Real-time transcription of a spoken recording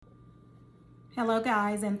Hello,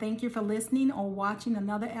 guys, and thank you for listening or watching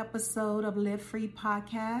another episode of Live Free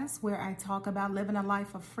Podcast, where I talk about living a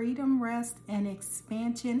life of freedom, rest, and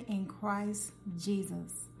expansion in Christ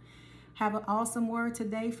Jesus. Have an awesome word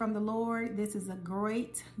today from the Lord. This is a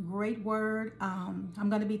great word. I'm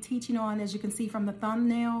going to be teaching on, as you can see from the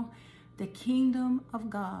thumbnail, the kingdom of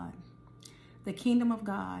God. The kingdom of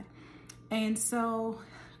God. And so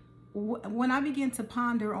when I began to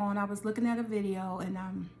ponder on, I was looking at a video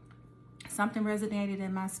and something resonated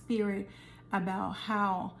in my spirit about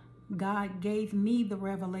how God gave me the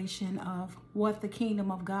revelation of what the kingdom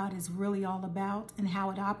of God is really all about and how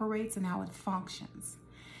it operates and how it functions.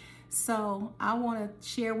 So I want to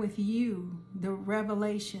share with you the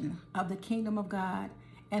revelation of the kingdom of God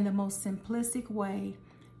and the most simplistic way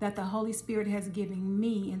that the Holy Spirit has given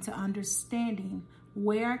me into understanding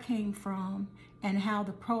where I came from and how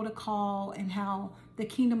the protocol and how the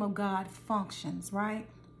kingdom of God functions, right?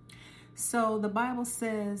 So the Bible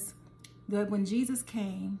says that when Jesus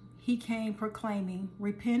came, he came proclaiming,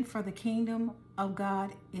 repent, for the kingdom of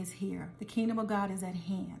God is here. The kingdom of God is at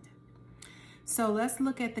hand. So let's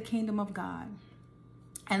look at the kingdom of God.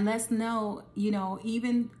 And let's know,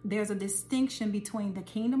 even there's a distinction between the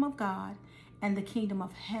kingdom of God and the kingdom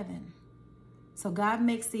of heaven. So God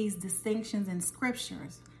makes these distinctions in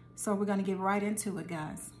scriptures. So we're going to get right into it,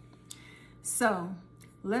 guys. So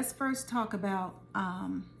let's first talk about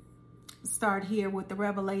start here with the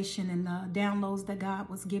revelation and the downloads that God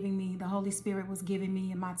was giving me, the Holy Spirit was giving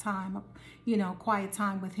me in my time, quiet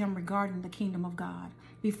time with him regarding the kingdom of God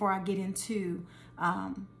before I get into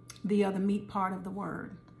the other meat part of the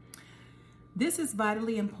word. This is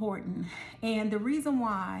vitally important. And the reason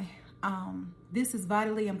why this is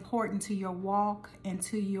vitally important to your walk and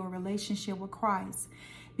to your relationship with Christ,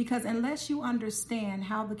 because unless you understand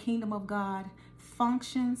how the kingdom of God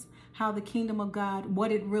functions, how the kingdom of God,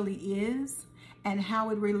 what it really is, and how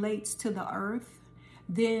it relates to the earth,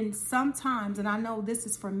 then sometimes, and I know this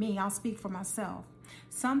is for me, I'll speak for myself,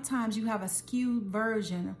 sometimes you have a skewed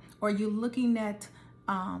version, or you're looking at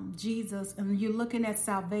Jesus and you're looking at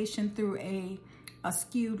salvation through a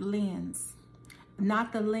skewed lens,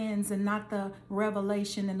 not the lens and not the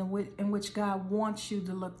revelation in which God wants you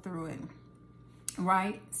to look through it,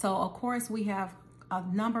 right? So of course we have a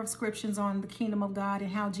number of scriptures on the kingdom of God and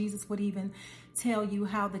how Jesus would even tell you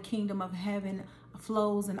how the kingdom of heaven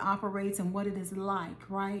flows and operates and what it is like,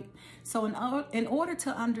 right? So in order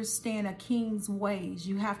to understand a king's ways,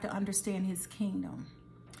 you have to understand his kingdom,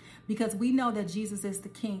 because we know that Jesus is the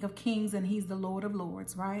King of kings and he's the Lord of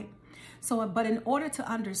lords, right? So, but in order to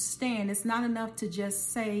understand, it's not enough to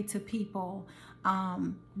just say to people,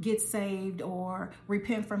 get saved or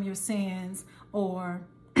repent from your sins, or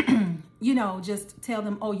just tell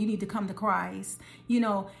them, oh, you need to come to Christ,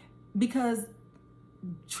 because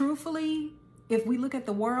truthfully, if we look at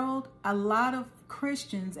the world, a lot of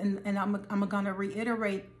Christians, and I'm going to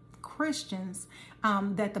reiterate Christians,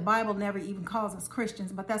 that the Bible never even calls us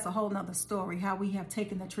Christians, but that's a whole nother story, how we have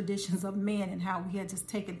taken the traditions of men and how we had just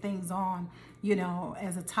taken things on,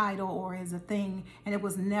 as a title or as a thing, and it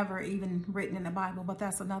was never even written in the Bible, but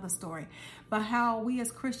that's another story. But how we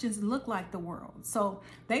as Christians look like the world. So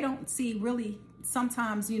they don't see really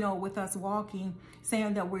sometimes, with us walking,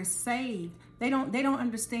 saying that we're saved, they don't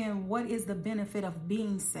understand what is the benefit of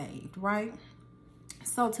being saved, right?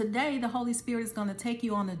 So today the Holy Spirit is going to take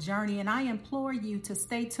you on a journey, and I implore you to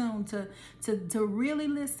stay tuned to really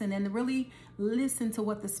listen and really listen to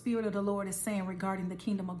what the Spirit of the Lord is saying regarding the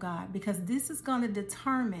kingdom of God, because this is going to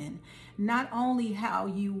determine not only how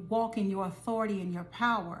you walk in your authority and your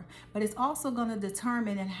power, but it's also going to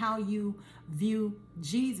determine in how you view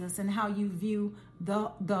Jesus and how you view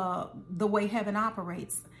the way heaven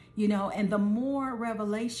operates. And the more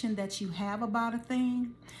revelation that you have about a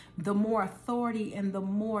thing, the more authority and the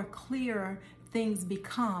more clear things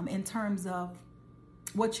become in terms of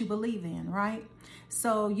what you believe in, right?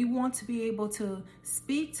 So you want to be able to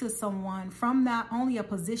speak to someone from not only a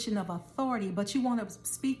position of authority, but you want to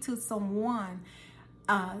speak to someone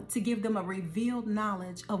to give them a revealed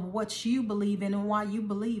knowledge of what you believe in and why you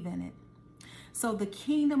believe in it. So the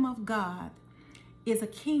kingdom of God is a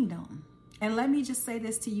kingdom. And let me just say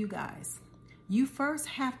this to you guys. You first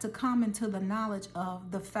have to come into the knowledge of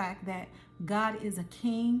the fact that God is a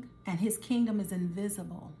king and his kingdom is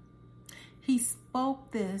invisible. He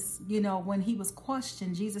spoke this, when he was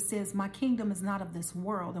questioned. Jesus says, my kingdom is not of this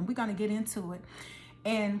world. And we're going to get into it.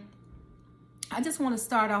 And I just want to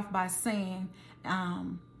start off by saying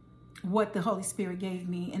what the Holy Spirit gave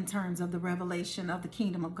me in terms of the revelation of the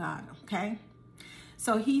kingdom of God. Okay.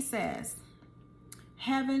 So he says,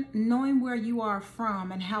 Knowing where you are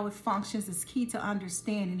from and how it functions is key to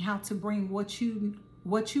understanding how to bring what you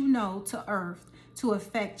know to earth to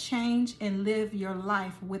affect change and live your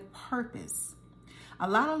life with purpose. A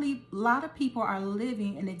lot of people are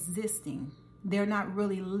living and existing. They're not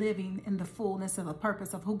really living in the fullness of the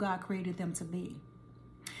purpose of who God created them to be.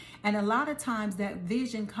 And a lot of times that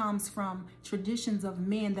vision comes from traditions of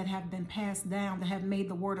men that have been passed down, that have made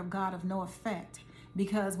the word of God of no effect,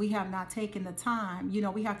 because we have not taken the time.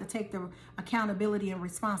 We have to take the accountability and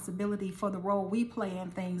responsibility for the role we play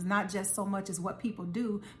in things, not just so much as what people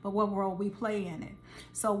do, but what role we play in it.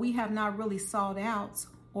 So we have not really sought out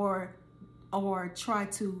or try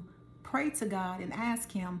to pray to God and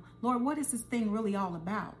ask him, Lord, what is this thing really all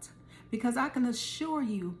about? Because I can assure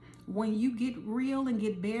you, when you get real and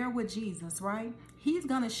get bare with Jesus, right, he's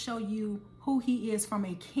going to show you who he is from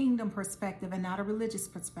a kingdom perspective and not a religious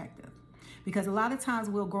perspective. Because a lot of times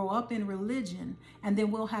we'll grow up in religion and then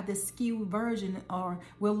we'll have this skewed version, or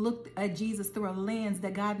we'll look at Jesus through a lens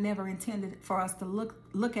that God never intended for us to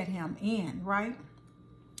look at him in, right?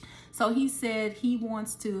 So he said he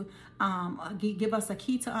wants to give us a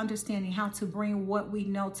key to understanding how to bring what we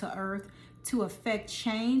know to earth to affect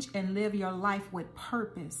change and live your life with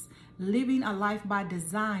purpose, living a life by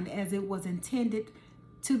design as it was intended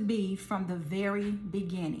to be from the very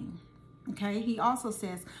beginning. Okay, he also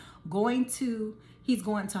says he's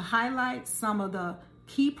going to highlight some of the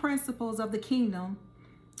key principles of the kingdom,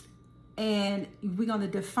 and we're going to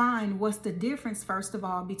define what's the difference, first of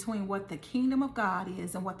all, between what the kingdom of God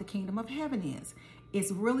is and what the kingdom of heaven is.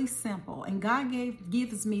 It's really simple, and God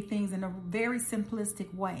gives me things in a very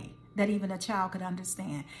simplistic way that even a child could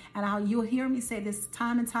understand. And you'll hear me say this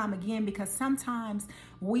time and time again, because sometimes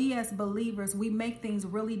we as believers, we make things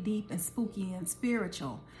really deep and spooky and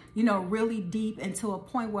spiritual, really deep, and to a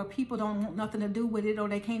point where people don't want nothing to do with it, or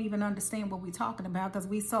they can't even understand what we're talking about, because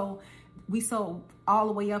we so all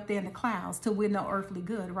the way up there in the clouds till we're no earthly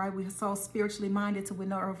good, right? We're so spiritually minded till we're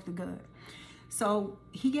no earthly good. So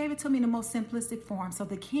he gave it to me in the most simplistic form. So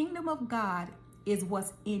the kingdom of God is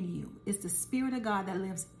what's in you. It's the Spirit of God that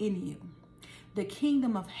lives in you. The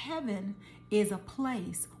kingdom of heaven is a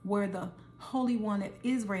place where the Holy One of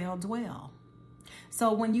Israel dwell.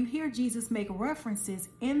 So when you hear Jesus make references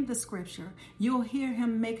in the scripture, you'll hear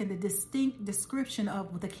him making the distinct description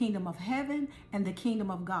of the kingdom of heaven and the kingdom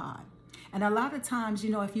of God. And a lot of times,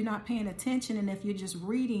 if you're not paying attention, and if you're just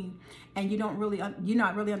reading and you're not really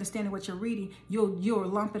understanding what you're reading, you'll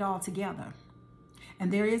lump it all together.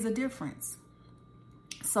 And there is a difference.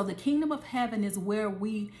 So the kingdom of heaven is where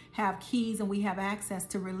we have keys and we have access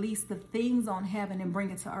to release the things on heaven and bring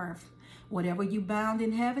it to earth. Whatever you bound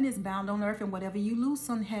in heaven is bound on earth, and whatever you loose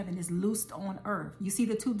on heaven is loosed on earth. You see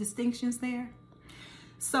the two distinctions there?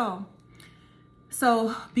 So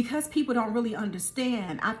because people don't really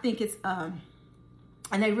understand, I think it's and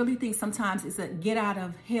they really think sometimes it's a get out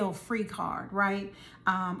of hell free card, right?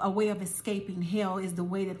 A way of escaping hell is the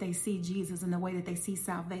way that they see Jesus and the way that they see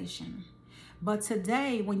salvation. But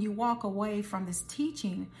today, when you walk away from this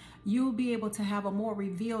teaching, you'll be able to have a more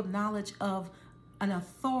revealed knowledge of an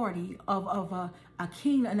authority of a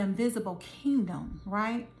king, an invisible kingdom,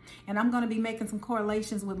 right? And I'm going to be making some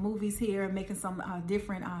correlations with movies here and making some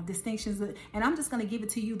different distinctions. And I'm just going to give it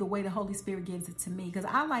to you the way the Holy Spirit gives it to me, because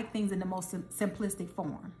I like things in the most simplistic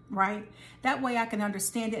form, right? That way I can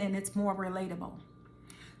understand it and it's more relatable.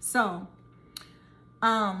 So,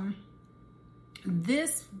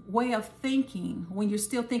 this way of thinking, when you're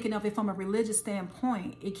still thinking of it from a religious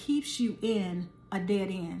standpoint, it keeps you in a dead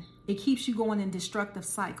end. It keeps you going in destructive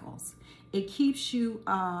cycles. It keeps you,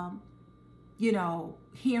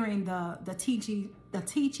 hearing the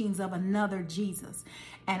teachings of another Jesus.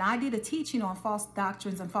 And I did a teaching on false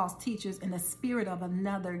doctrines and false teachers in the spirit of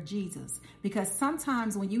another Jesus. Because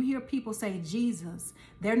sometimes when you hear people say Jesus,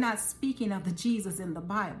 they're not speaking of the Jesus in the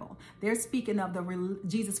Bible. They're speaking of the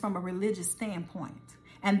Jesus from a religious standpoint.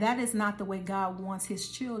 And that is not the way God wants his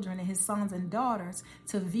children and his sons and daughters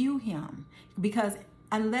to view him. Because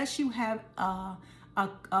unless you have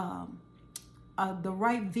the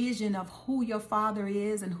right vision of who your Father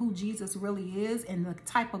is and who Jesus really is and the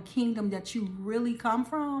type of kingdom that you really come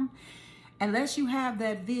from, unless you have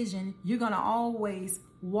that vision, you're going to always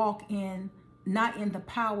walk in, not in the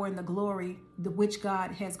power and the glory which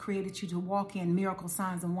God has created you to walk in, miracle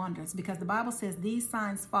signs and wonders. Because the Bible says these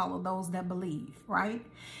signs follow those that believe, right?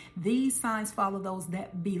 These signs follow those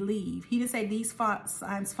that believe. He didn't say these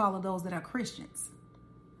signs follow those that are Christians.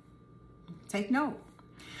 Take note.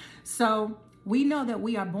 So we know that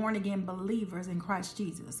we are born again believers in Christ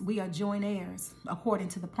Jesus. We are joint heirs according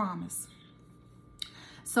to the promise.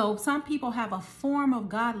 So some people have a form of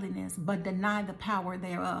godliness but deny the power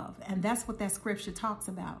thereof. And that's what that scripture talks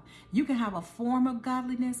about. You can have a form of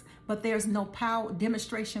godliness, but there's no power,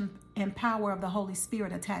 demonstration and power of the Holy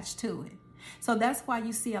Spirit attached to it. So that's why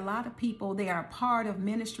you see a lot of people, they are a part of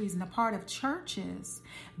ministries and a part of churches,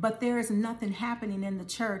 but there is nothing happening in the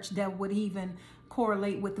church that would even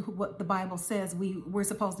correlate with what the Bible says we're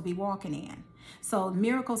supposed to be walking in. So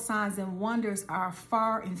miracle signs and wonders are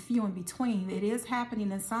far and few in between. It is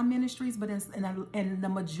happening in some ministries, but in the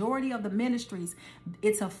majority of the ministries,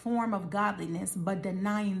 it's a form of godliness, but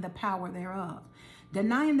denying the power thereof.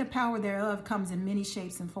 Denying the power thereof comes in many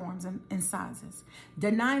shapes and forms and sizes.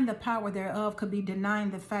 Denying the power thereof could be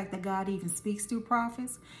denying the fact that God even speaks through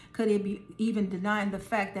prophets. Could it be even denying the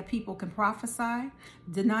fact that people can prophesy?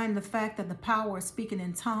 Denying the fact that the power of speaking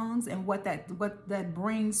in tongues and what that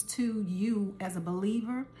brings to you as a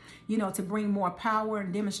believer, to bring more power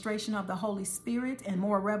and demonstration of the Holy Spirit and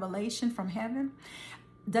more revelation from heaven.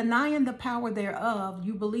 Denying the power thereof,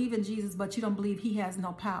 you believe in Jesus, but you don't believe he has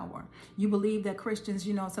no power. You believe that Christians,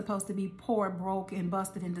 supposed to be poor, broke, and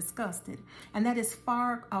busted and disgusted. And that is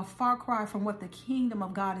a far cry from what the kingdom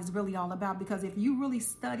of God is really all about. Because if you really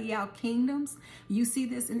study out kingdoms, you see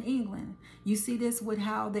this in England. You see this with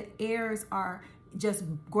how the heirs are just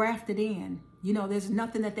grafted in. There's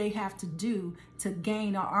nothing that they have to do to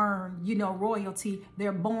gain or earn, royalty.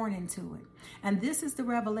 They're born into it. And this is the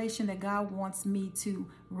revelation that God wants me to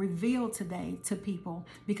reveal today to people,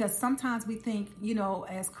 because sometimes we think,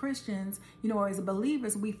 as Christians, or as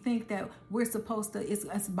believers, we think that we're supposed to,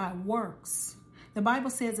 it's by works. The Bible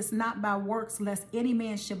says it's not by works lest any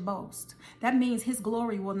man should boast. That means his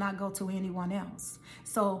glory will not go to anyone else.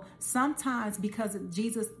 So sometimes because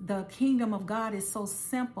Jesus, the kingdom of God is so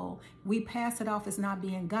simple, we pass it off as not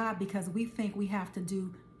being God because we think we have to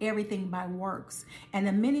do everything by works. And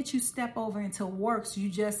the minute you step over into works, you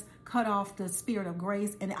just cut off the spirit of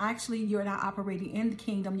grace. And actually, you're not operating in the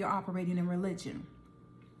kingdom, you're operating in religion.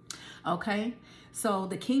 Okay, so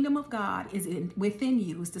the kingdom of God is within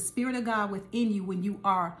you. It's the Spirit of God within you when you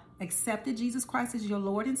are accepted Jesus Christ as your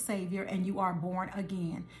Lord and Savior and you are born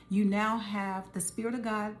again. You now have the Spirit of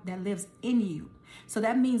God that lives in you. So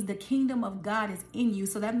that means the kingdom of God is in you.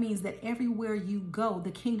 So that means that everywhere you go, the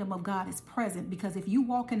kingdom of God is present. Because if you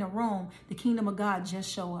walk in a room, the kingdom of God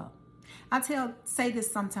just show up. I say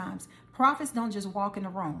this sometimes. Prophets don't just walk in a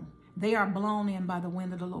room. They are blown in by the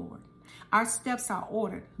wind of the Lord. Our steps are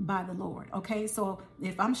ordered by the Lord. Okay, so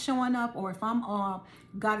if I'm showing up, or if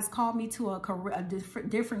God has called me to a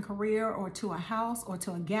different career, or to a house, or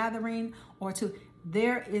to a gathering,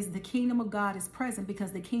 there is the kingdom of God is present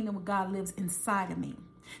because the kingdom of God lives inside of me.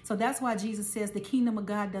 So that's why Jesus says the kingdom of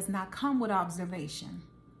God does not come with observation,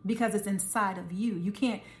 because it's inside of you. You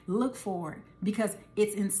can't look for it because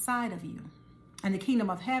it's inside of you. And the kingdom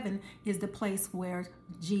of heaven is the place where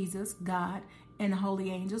Jesus, God, and the holy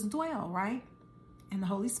angels dwell, right? And the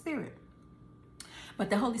Holy Spirit. But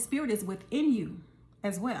the Holy Spirit is within you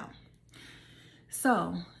as well.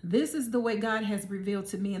 So this is the way God has revealed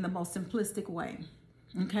to me in the most simplistic way.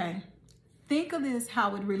 Okay. Think of this,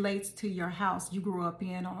 how it relates to your house you grew up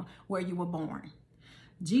in or where you were born.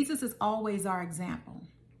 Jesus is always our example.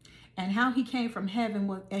 And how he came from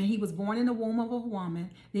heaven and he was born in the womb of a woman.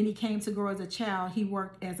 Then he came to grow as a child. He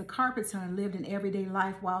worked as a carpenter and lived an everyday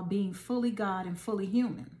life while being fully God and fully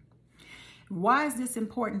human. Why is this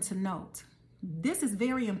important to note? This is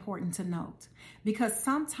very important to note because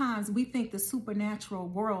sometimes we think the supernatural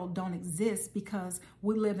world don't exist because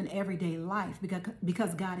we live in everyday life,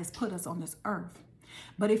 because God has put us on this earth.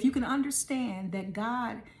 But if you can understand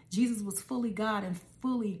that Jesus was fully God and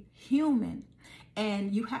fully human,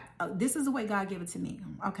 and this is the way God gave it to me.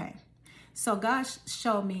 Okay. So God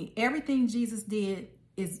showed me everything Jesus did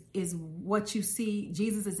is what you see.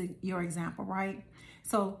 Jesus is your example, right?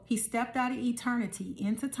 So he stepped out of eternity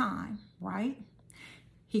into time, right?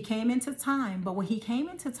 He came into time, but when he came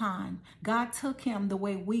into time, God took him the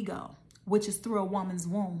way we go, which is through a woman's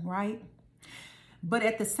womb, right? But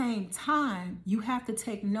at the same time, you have to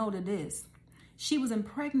take note of this. She was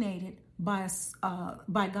impregnated by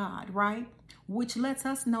God, right? Which lets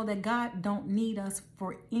us know that God don't need us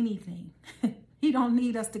for anything. He don't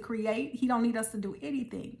need us to create. He don't need us to do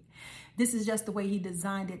anything. This is just the way he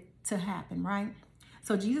designed it to happen, right?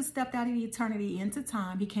 So Jesus stepped out of eternity into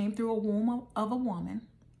time. He came through a womb of a woman.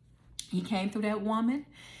 He came through that woman.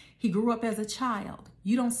 He grew up as a child.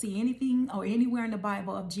 You don't see anything or anywhere in the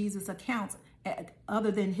Bible of Jesus' accounts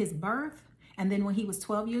other than his birth. And then when he was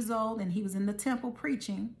 12 years old and he was in the temple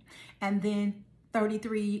preaching, and then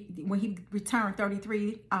 33, when he returned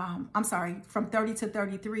from 30 to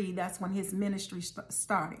 33, that's when his ministry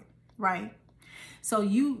started, right? So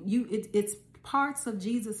it's parts of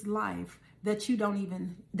Jesus' life that you don't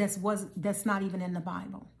even, that's not even in the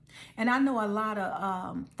Bible. And I know a lot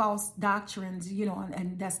of false doctrines,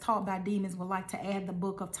 and that's taught by demons would like to add the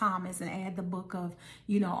book of Thomas and add the book of,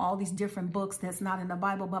 all these different books that's not in the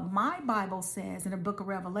Bible. But my Bible says in the book of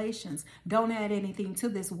Revelations, don't add anything to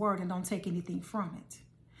this word and don't take anything from it.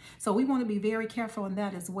 So we want to be very careful in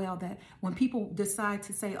that as well, that when people decide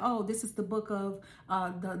to say, oh, this is the book of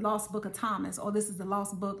the lost book of Thomas, or this is the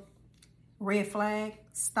lost book, red flag,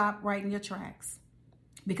 stop right in your tracks.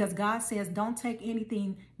 Because God says, don't take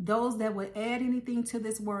anything. Those that would add anything to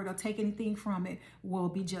this word or take anything from it will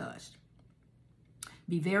be judged.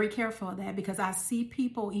 Be very careful of that, because I see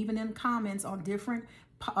people, even in comments on different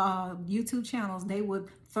YouTube channels, they would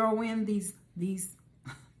throw in these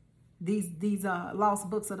lost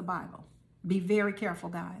books of the Bible. Be very careful,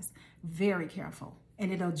 guys. Very careful.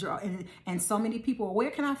 And it'll draw. And so many people,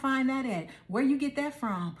 where can I find that at? Where you get that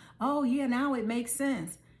from? Oh, yeah, now it makes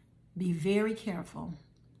sense. Be very careful.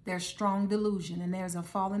 There's strong delusion and there's a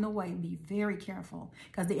falling away. Be very careful,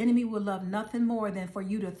 because the enemy will love nothing more than for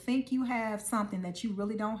you to think you have something that you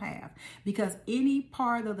really don't have, because any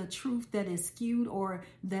part of the truth that is skewed or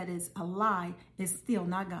that is a lie is still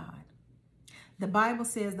not God. The Bible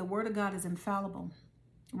says the word of God is infallible,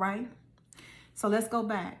 right? So let's go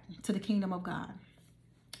back to the kingdom of God.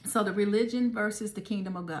 So the religion versus the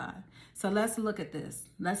kingdom of God. So let's look at this.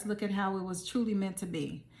 Let's look at how it was truly meant to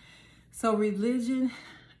be. So religion,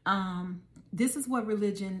 this is what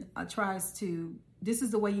religion this is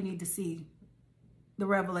the way you need to see the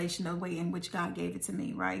revelation, the way in which God gave it to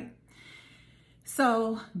me, right?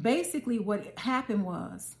 So basically what happened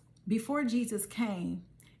was, before Jesus came,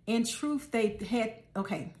 in truth, they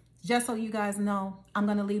had, just so you guys know, I'm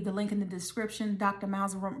going to leave the link in the description. Dr.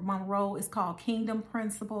 Myles Munroe is called Kingdom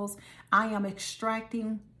Principles. I am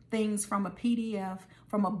extracting things from a PDF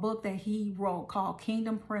from a book that he wrote called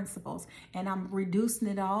Kingdom Principles, and I'm reducing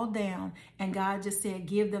it all down, and God just said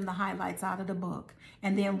give them the highlights out of the book.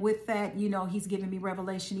 And then with that, he's giving me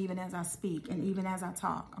revelation even as I speak and even as I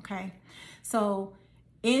talk. Okay, so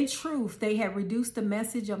in truth, they had reduced the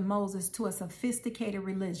message of Moses to a sophisticated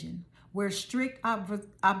religion where strict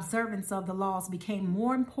observance of the laws became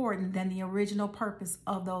more important than the original purpose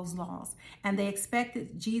of those laws, and they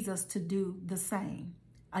expected Jesus to do the same.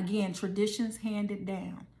 Again, traditions handed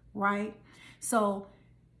down, right? So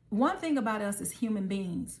one thing about us as human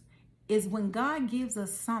beings is when God gives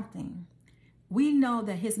us something, we know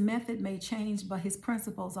that his method may change, but his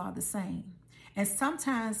principles are the same. And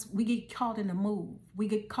sometimes we get caught in a move. We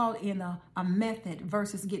get caught in a method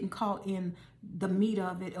versus getting caught in the meat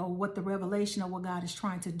of it, or what the revelation of what God is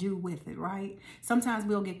trying to do with it, right? Sometimes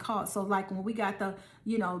we'll get caught. So like when we got the,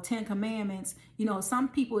 10 commandments, some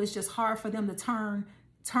people, it's just hard for them to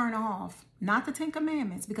turn off, not the 10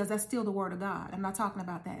 commandments, because that's still the word of God. I'm not talking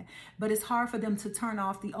about that. But it's hard for them to turn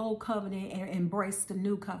off the old covenant and embrace the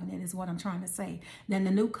new covenant, is what I'm trying to say. Then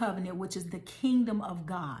the new covenant, which is the kingdom of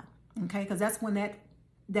God. Okay, because that's when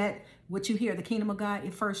that what you hear, the kingdom of God,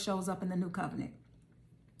 it first shows up in the new covenant.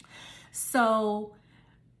 So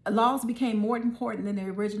laws became more important than the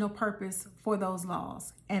original purpose for those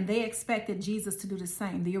laws, and they expected Jesus to do the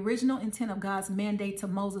same. The original intent of God's mandate to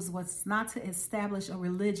Moses was not to establish a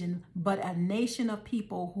religion, but a nation of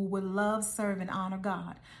people who would love, serve, and honor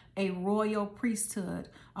God, a royal priesthood,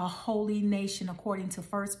 a holy nation, according to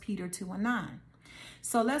 1 Peter 2:9.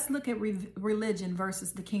 So let's look at religion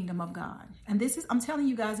versus the kingdom of God. And I'm telling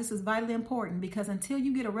you guys, this is vitally important, because until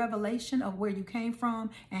you get a revelation of where you came from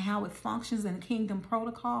and how it functions in the kingdom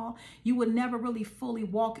protocol, you would never really fully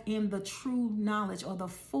walk in the true knowledge or the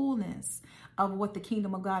fullness of what the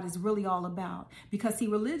kingdom of God is really all about. Because see,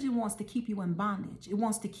 religion wants to keep you in bondage. It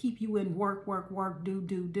wants to keep you in work,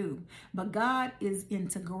 do. But God is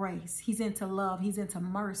into grace. He's into love. He's into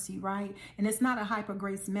mercy, right? And it's not a hyper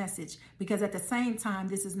grace message, because at the same time,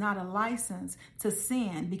 this is not a license to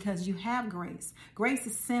sin, because you have grace. Grace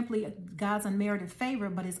is simply God's unmerited favor,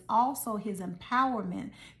 but it's also his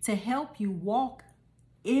empowerment to help you walk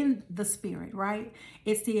in the spirit, right?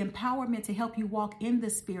 It's the empowerment to help you walk in the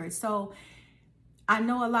spirit. So I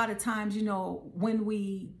know a lot of times, when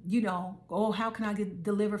we, oh, how can I get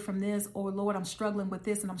delivered from this? Or Lord, I'm struggling with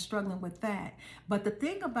this and I'm struggling with that. But the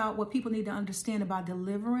thing about what people need to understand about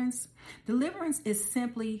deliverance is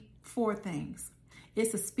simply 4 things.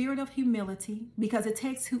 It's a spirit of humility, because it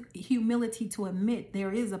takes humility to admit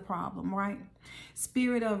there is a problem, right?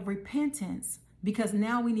 Spirit of repentance, because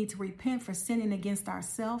now we need to repent for sinning against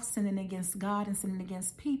ourselves, sinning against God, and sinning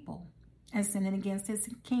against people, and sinning against his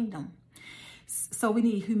kingdom. So we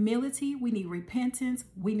need humility, we need repentance,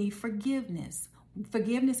 we need forgiveness.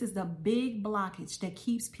 Forgiveness is the big blockage that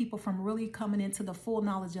keeps people from really coming into the full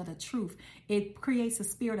knowledge of the truth. It creates a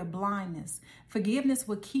spirit of blindness. Forgiveness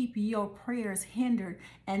will keep your prayers hindered.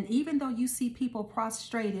 And even though you see people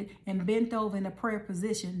prostrated and bent over in a prayer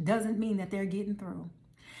position, doesn't mean that they're getting through.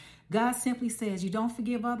 God simply says, you don't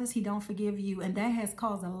forgive others, he don't forgive you. And that has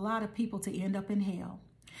caused a lot of people to end up in hell.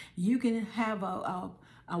 You can have a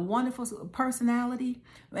wonderful personality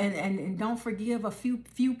and don't forgive a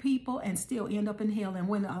few people and still end up in hell and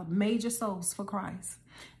win major souls for Christ.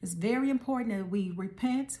 It's very important that we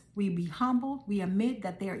repent, we be humble, we admit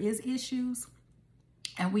that there is issues,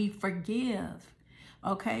 and we forgive.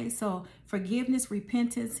 Okay, so forgiveness,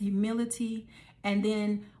 repentance, humility, and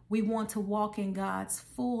then we want to walk in God's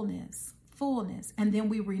fullness, and then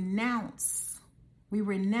we renounce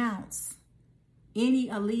any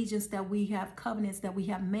allegiance that we have, covenants that we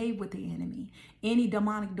have made with the enemy, any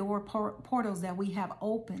demonic door portals that we have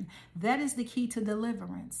opened. That is the key to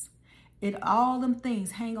deliverance. All them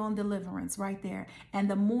things hang on deliverance right there. And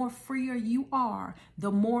the more freer you are,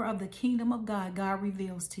 the more of the kingdom of God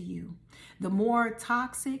reveals to you. The more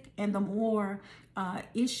toxic and the more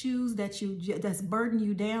issues that's burden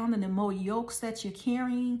you down, and the more yokes that you're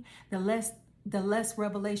carrying, the less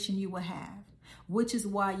revelation you will have. Which is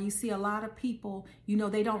why you see a lot of people,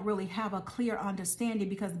 they don't really have a clear understanding,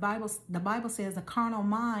 because the Bible says a carnal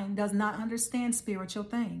mind does not understand spiritual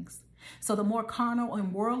things. So the more carnal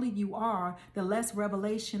and worldly you are, the less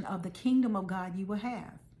revelation of the kingdom of God you will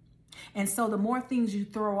have. And so the more things you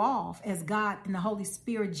throw off, as God and the Holy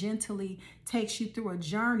Spirit gently takes you through a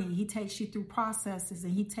journey, he takes you through processes,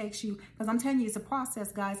 and he takes you, because I'm telling you, it's a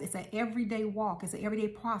process, guys. It's an everyday walk. It's an everyday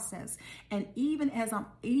process. And even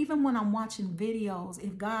when I'm watching videos,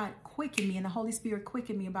 if God quicken me and the Holy Spirit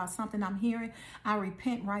quicken me about something I'm hearing, I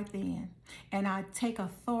repent right then. And I take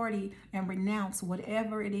authority and renounce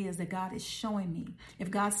whatever it is that God is showing me. If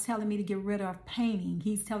God's telling me to get rid of painting,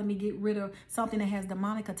 he's telling me to get rid of something that has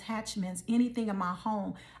demonic attachments, anything in my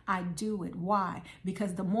home, I do it. Why?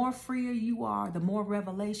 Because the more freer you are, the more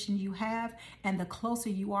revelation you have, and the closer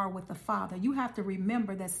you are with the Father. You have to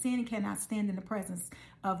remember that sin cannot stand in the presence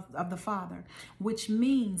of the Father, which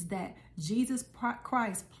means that Jesus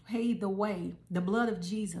Christ paved the way. The blood of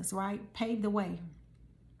Jesus, right? Paved the way.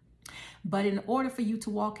 But in order for you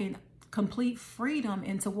to walk in complete freedom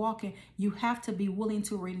and to walk in, you have to be willing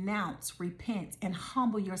to renounce, repent, and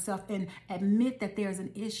humble yourself and admit that there's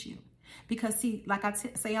an issue. Because see, like I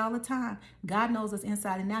say all the time, God knows us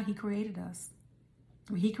inside and out. He created us.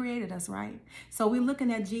 He created us, right? So we're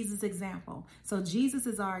looking at Jesus' example. So Jesus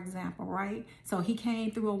is our example, right? So he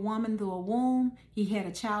came through a woman, through a womb. He had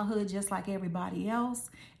a childhood just like everybody else.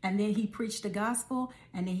 And then he preached the gospel,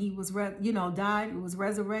 and then he was, died, was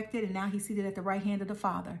resurrected, and now he's seated at the right hand of the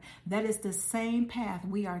Father. That is the same path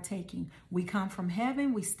we are taking. We come from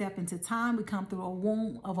heaven, we step into time, we come through a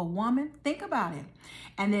womb of a woman. Think about it.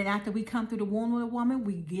 And then after we come through the womb of a woman,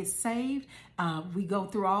 we get saved. We go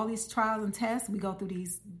through all these trials and tests. We go through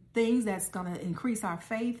these things that's going to increase our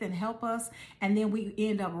faith and help us. And then we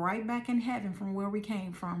end up right back in heaven from where we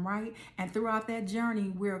came from, right? And throughout that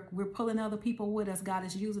journey, we're pulling other people with us. God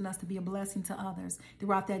is using us to be a blessing to others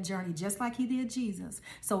throughout that journey, just like he did Jesus.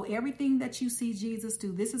 So everything that you see Jesus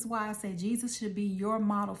do, this is why I say Jesus should be your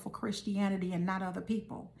model for Christianity and not other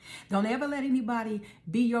people. Don't ever let anybody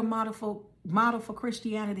be your model for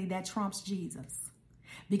Christianity that trumps Jesus.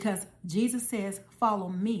 Because Jesus says, follow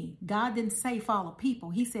me. God didn't say follow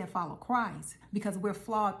people. He said follow Christ, because we're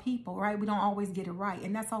flawed people, right? We don't always get it right.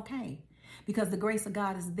 And that's okay, because the grace of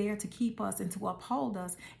God is there to keep us and to uphold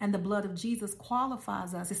us. And the blood of Jesus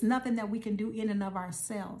qualifies us. It's nothing that we can do in and of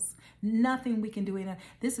ourselves. Nothing we can do in it.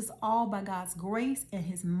 This is all by God's grace and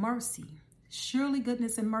his mercy. Surely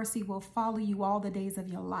goodness and mercy will follow you all the days of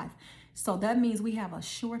your life. So that means we have a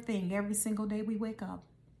sure thing every single day we wake up.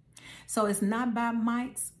 So it's not by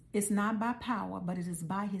might, it's not by power, but it is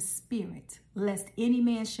by his Spirit, lest any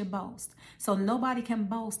man should boast. So nobody can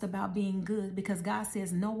boast about being good, because God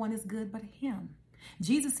says no one is good but him.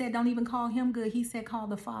 Jesus said, don't even call him good. He said, call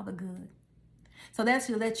the Father good. So that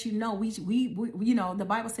should let you know, we the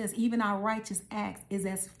Bible says even our righteous acts is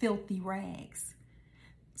as filthy rags.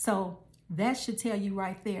 So that should tell you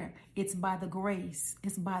right there, it's by the grace,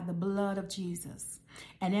 it's by the blood of Jesus.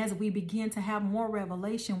 And as we begin to have more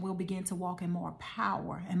revelation, we'll begin to walk in more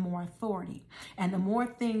power and more authority. And the more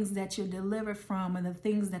things that you're delivered from and the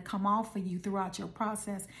things that come off of you throughout your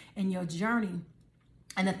process and your journey,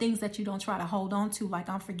 And the things that you don't try to hold on to, like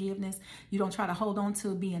unforgiveness, you don't try to hold on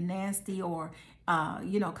to being nasty or,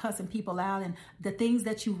 cussing people out. And the things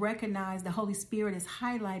that you recognize the Holy Spirit is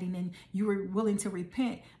highlighting and you are willing to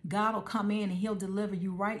repent, God will come in and he'll deliver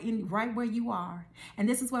you right where you are. And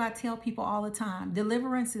this is what I tell people all the time.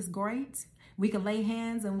 Deliverance is great. We can lay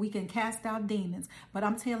hands and we can cast out demons. But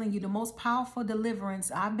I'm telling you, the most powerful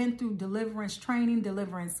deliverance, I've been through deliverance training,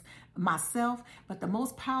 deliverance myself, but the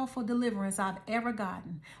most powerful deliverance I've ever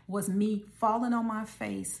gotten was me falling on my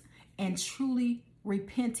face and truly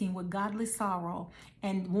repenting with godly sorrow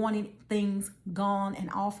and wanting things gone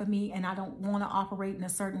and off of me. And I don't want to operate in a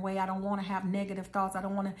certain way. I don't want to have negative thoughts. I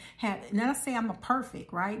don't want to have, and I say I'm a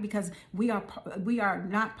perfect, right? Because we are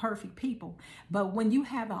not perfect people. But when you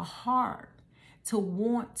have a heart to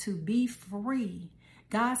want to be free,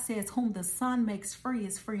 God says, whom the Son makes free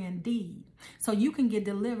is free indeed. So you can get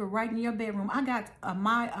delivered right in your bedroom. I got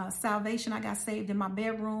my salvation. I got saved in my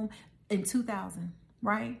bedroom in 2000,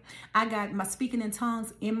 right? I got my speaking in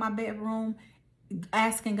tongues in my bedroom,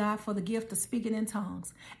 asking God for the gift of speaking in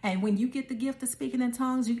tongues. And when you get the gift of speaking in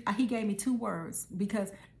tongues, he gave me 2 words,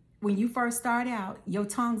 because when you first start out, your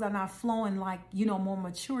tongues are not flowing like, more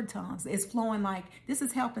mature tongues. It's flowing like, this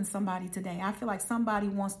is helping somebody today. I feel like somebody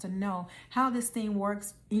wants to know how this thing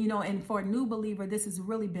works, and for a new believer, this is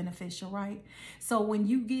really beneficial, right? So when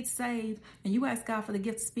you get saved and you ask God for the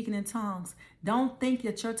gift of speaking in tongues, don't think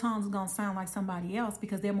that your tongues are going to sound like somebody else,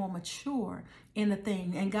 because they're more mature in the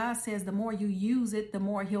thing. And God says the more you use it, the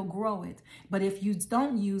more he'll grow it. But if you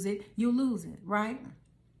don't use it, you lose it, right?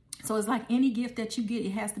 So it's like any gift that you get,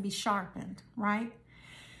 it has to be sharpened, right?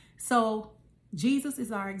 So Jesus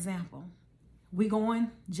is our example. We're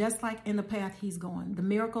going just like in the path he's going. The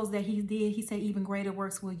miracles that he did, he said, even greater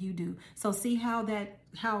works will you do. So see how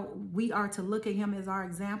we are to look at him as our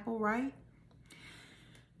example, right?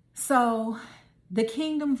 So the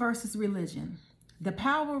kingdom versus religion. The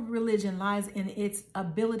power of religion lies in its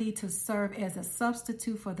ability to serve as a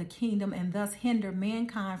substitute for the kingdom and thus hinder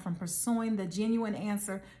mankind from pursuing the genuine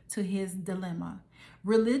answer to his dilemma.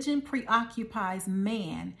 Religion preoccupies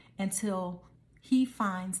man until he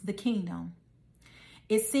finds the kingdom.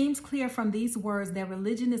 It seems clear from these words that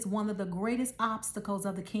religion is one of the greatest obstacles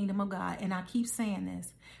of the kingdom of God. And I keep saying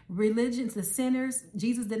this. Religion, the sinners,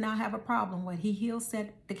 Jesus did not have a problem with. He healed,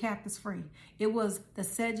 set the captives free. It was the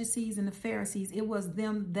Sadducees and the Pharisees. It was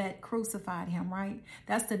them that crucified him, right?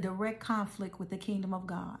 That's the direct conflict with the kingdom of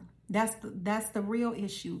God. That's the real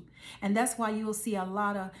issue. And that's why you'll see a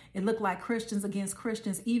lot of, it look like Christians against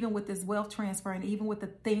Christians, even with this wealth transfer and even with the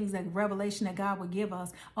things that revelation that God would give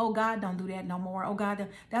us. Oh, God, don't do that no more. Oh, God,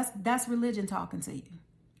 that's religion talking to you.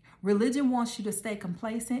 Religion wants you to stay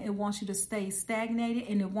complacent. It wants you to stay stagnated,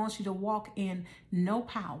 and it wants you to walk in no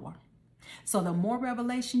power. So the more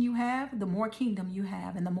revelation you have, the more kingdom you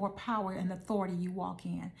have, and the more power and authority you walk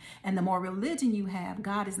in. And the more religion you have,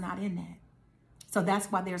 God is not in that. So that's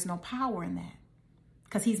why there's no power in that,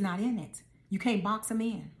 because he's not in it. You can't box him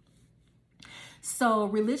in. So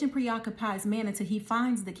religion preoccupies man until he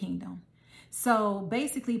finds the kingdom. So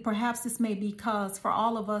basically, perhaps this may be cause for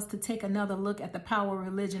all of us to take another look at the power of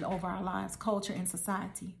religion over our lives, culture, and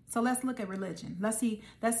society. So let's look at religion. Let's see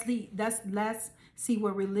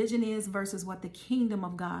where religion is versus what the kingdom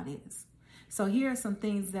of God is. So here are some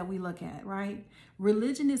things that we look at, right?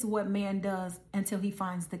 Religion is what man does until he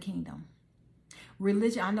finds the kingdom.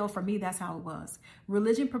 Religion, I know for me, that's how it was.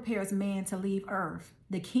 Religion prepares man to leave earth.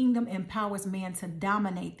 The kingdom empowers man to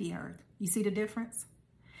dominate the earth. You see the difference?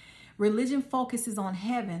 Religion focuses on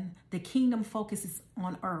heaven. The kingdom focuses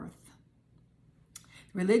on earth.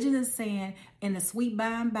 Religion is saying, in the sweet by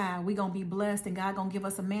and by, we're going to be blessed and God going to give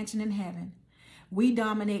us a mansion in heaven. We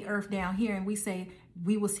dominate earth down here and we say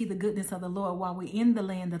we will see the goodness of the Lord while we're in the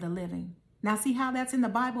land of the living. Now, see how that's in the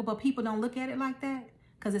Bible, but people don't look at it like that?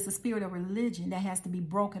 Because it's a spirit of religion that has to be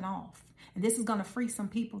broken off. And this is going to free some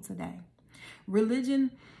people today.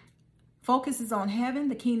 Religion focuses on heaven.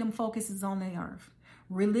 The kingdom focuses on the earth.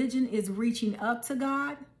 Religion is reaching up to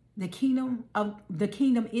God. The kingdom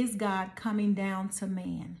is God coming down to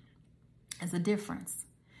man. There's a difference.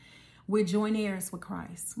 We're joint heirs with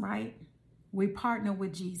Christ, right? We partner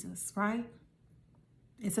with Jesus, right?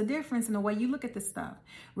 It's a difference in the way you look at this stuff.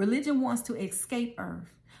 Religion wants to escape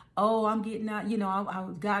earth. Oh, I'm getting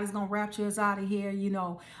out, God is going to rapture us out of here.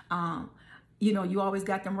 You always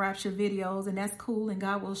got them rapture videos, and that's cool. And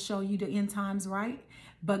God will show you the end times, right?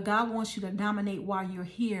 But God wants you to dominate while you're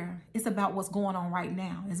here. It's about what's going on right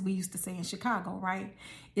now, as we used to say in Chicago, right?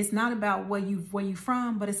 It's not about where you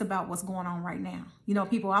from, but it's about what's going on right now.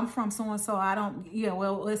 People, I'm from so-and-so.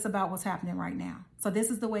 It's about what's happening right now. So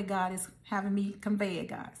this is the way God is having me convey it,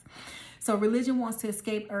 guys. So religion wants to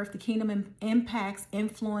escape earth. The kingdom impacts,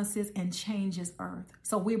 influences, and changes earth.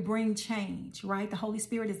 So we bring change, right? The Holy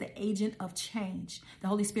Spirit is the agent of change. The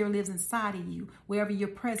Holy Spirit lives inside of you. Wherever you're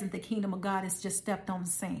present, the kingdom of God has just stepped on the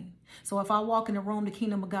scene. So if I walk in the room, the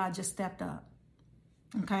kingdom of God just stepped up.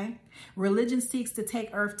 Okay? Religion seeks to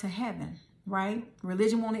take earth to heaven, right?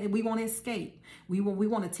 Religion we want to escape. We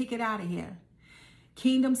want a ticket out of here.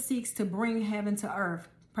 Kingdom seeks to bring heaven to earth.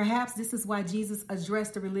 Perhaps this is why Jesus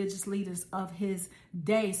addressed the religious leaders of his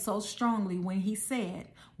day so strongly when he said,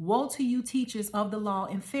 "Woe to you, teachers of the law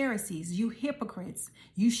and Pharisees, you hypocrites!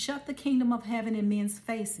 You shut the kingdom of heaven in men's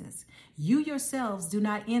faces. You yourselves do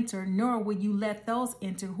not enter, nor will you let those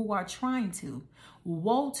enter who are trying to.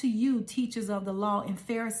 Woe to you, teachers of the law and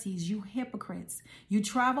Pharisees, you hypocrites! You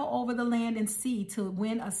travel over the land and sea to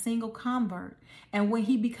win a single convert. And when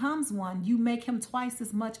he becomes one, you make him twice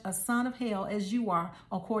as much a son of hell as you are,"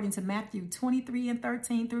 according to Matthew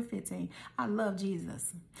 23:13-15. I love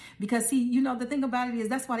Jesus. Because the thing about it is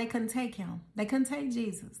that's why they couldn't take him. They couldn't take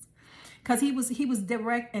Jesus. Because he was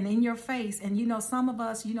direct and in your face. And, some of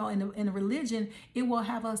us, in a religion, it will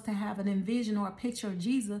have us to have an envision or a picture of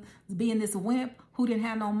Jesus being this wimp who didn't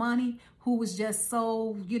have no money, who was just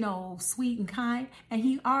so, sweet and kind. And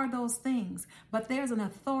he are those things. But there's an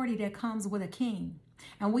authority that comes with a king.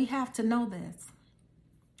 And we have to know this.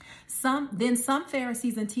 Then some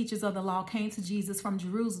Pharisees and teachers of the law came to Jesus from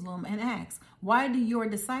Jerusalem and asked, "Why do your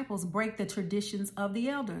disciples break the traditions of the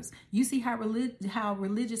elders?" You see how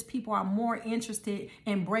religious people are more interested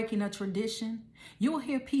in breaking a tradition? You'll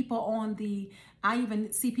hear people I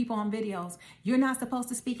even see people on videos. "You're not supposed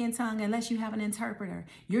to speak in tongue unless you have an interpreter.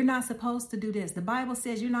 You're not supposed to do this. The Bible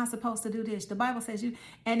says you're not supposed to do this. The Bible says you..."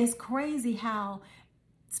 And it's crazy how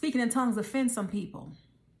speaking in tongues offends some people.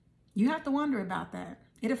 You have to wonder about that.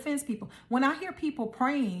 It offends people. When I hear people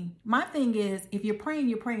praying, my thing is, if you're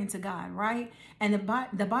praying to God, right? And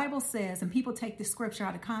the Bible says, and people take the scripture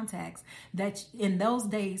out of context, that in those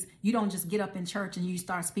days, you don't just get up in church and you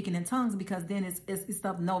start speaking in tongues, because then it's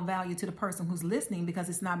of no value to the person who's listening, because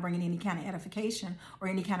it's not bringing any kind of edification or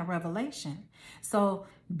any kind of revelation. So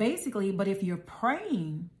basically, but if you're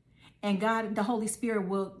praying, and God, the Holy Spirit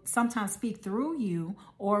will sometimes speak through you,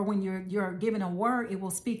 or when you're given a word, it will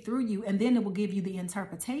speak through you, and then it will give you the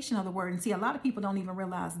interpretation of the word. And see, a lot of people don't even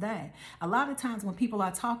realize that. A lot of times when people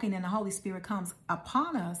are talking and the Holy Spirit comes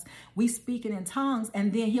upon us, we speak it in tongues,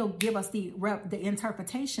 and then he'll give us the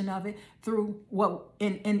interpretation of it through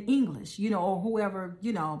in English, or whoever,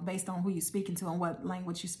 based on who you're speaking to and what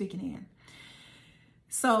language you're speaking in.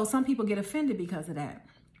 So some people get offended because of that.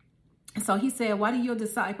 So he said, "Why do your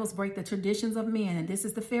disciples break the traditions of men?" And this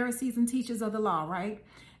is the Pharisees and teachers of the law, right?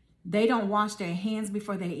 "They don't wash their hands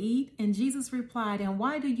before they eat." And Jesus replied, "And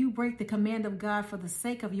why do you break the command of God for the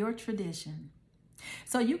sake of your tradition?"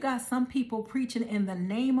 So you got some people preaching in the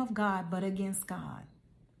name of God, but against God.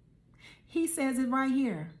 He says it right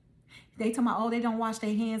here. They talking about, they don't wash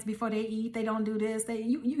their hands before they eat. They don't do this.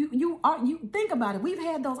 You think about it. We've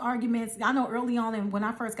had those arguments. I know early on, and when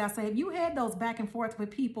I first got saved, you had those back and forth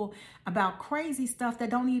with people about crazy stuff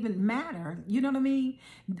that don't even matter. You know what I mean?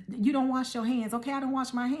 You don't wash your hands. Okay, I don't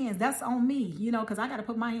wash my hands. That's on me, because I got to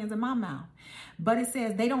put my hands in my mouth. But it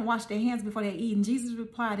says they don't wash their hands before they eat. And Jesus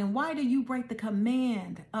replied, "And why do you break the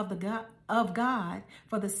command of God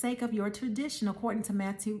for the sake of your tradition?" According to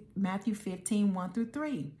Matthew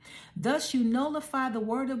 15:1-3. "Thus you nullify the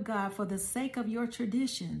word of God for the sake of your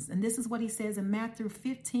traditions." And this is what he says in Matthew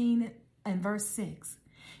 15 and verse 6.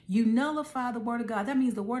 You nullify the word of God. That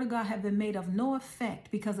means the word of God have been made of no effect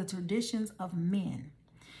because of traditions of men.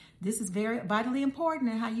 This is very vitally important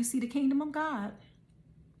in how you see the kingdom of God.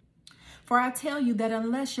 "For I tell you that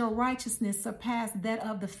unless your righteousness surpass that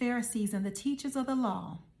of the Pharisees and the teachers of the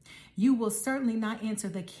law, you will certainly not enter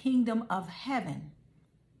the kingdom of heaven."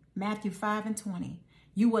 Matthew 5:20.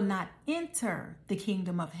 You will not enter the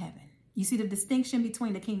kingdom of heaven. You see the distinction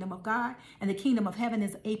between the kingdom of God and the kingdom of heaven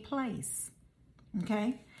is a place.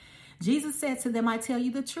 Okay? Jesus said to them, "I tell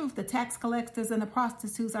you the truth, the tax collectors and the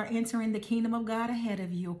prostitutes are entering the kingdom of God ahead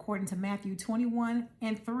of you," according to Matthew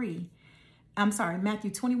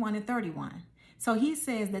 21:31. So he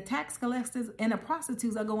says the tax collectors and the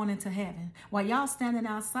prostitutes are going into heaven, while y'all standing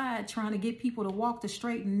outside trying to get people to walk the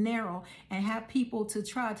straight and narrow and have people to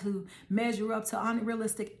try to measure up to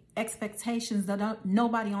unrealistic expectations that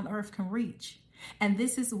nobody on earth can reach. And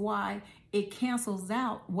this is why it cancels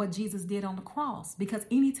out what Jesus did on the cross, because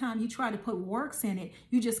anytime you try to put works in it,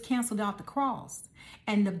 you just canceled out the cross.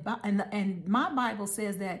 And my Bible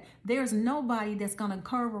says that there's nobody that's going to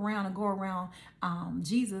curve around and go around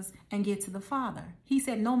Jesus and get to the Father. He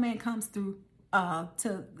said no man comes through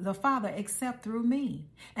to the Father except through me.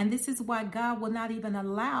 And this is why God will not even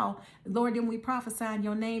allow, Lord, then we prophesy in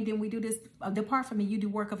your name, then we do this, depart from me, you do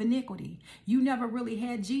work of iniquity. You never really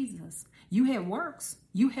had Jesus. You had works.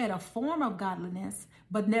 You had a form of godliness,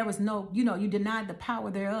 but there was no, you denied the power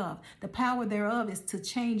thereof. The power thereof is to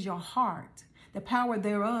change your heart. The power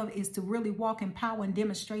thereof is to really walk in power and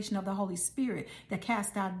demonstration of the Holy Spirit, to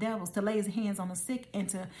cast out devils, to lay his hands on the sick, and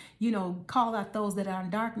to, call out those that are in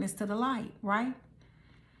darkness to the light, right?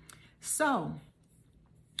 So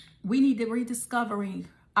we need to rediscovering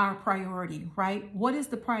our priority, right? What is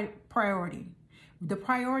the priority? The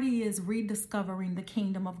priority is rediscovering the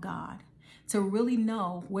kingdom of God, to really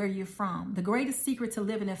know where you're from. The greatest secret to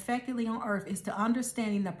living effectively on earth is to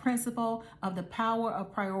understanding the principle of the power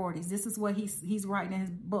of priorities. This is what he's writing in his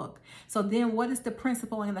book. So then what is the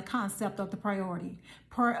principle and the concept of the priority?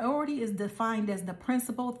 Priority is defined as the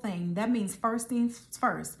principal thing. That means first things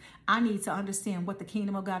first. I need to understand what the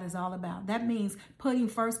kingdom of God is all about. That means putting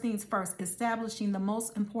first things first, establishing the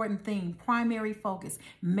most important thing, primary focus,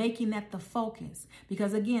 making that the focus.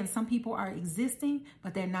 Because again, some people are existing,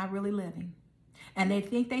 but they're not really living. And they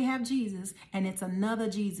think they have Jesus, and it's another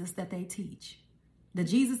Jesus that they teach. The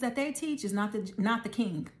Jesus that they teach is not the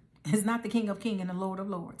King. It's not the King of Kings and the Lord of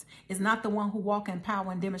Lords. It's not the one who walks in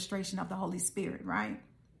power and demonstration of the Holy Spirit, right?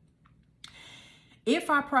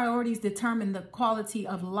 If our priorities determine the quality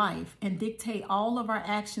of life and dictate all of our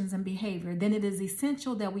actions and behavior, then it is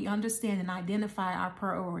essential that we understand and identify our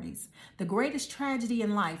priorities. The greatest tragedy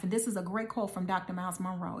in life, and this is a great quote from Dr. Miles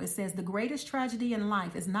Monroe, it says, the greatest tragedy in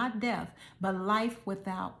life is not death, but life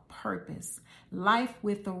without purpose, life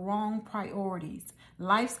with the wrong priorities.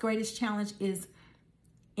 Life's greatest challenge is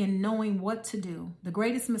in knowing what to do. The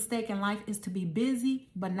greatest mistake in life is to be busy,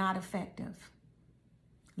 but not effective.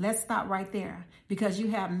 Let's stop right there, because you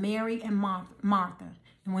have Mary and Martha.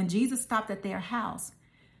 And when Jesus stopped at their house,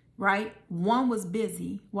 right, one was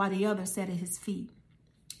busy while the other sat at his feet.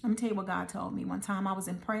 Let me tell you what God told me. One time I was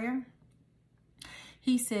in prayer.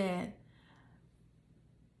 He said,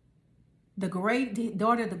 the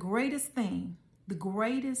greatest thing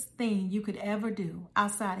you could ever do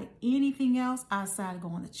outside of anything else, outside of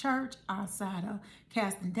going to church, outside of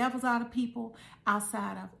casting devils out of people,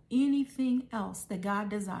 outside of anything else that God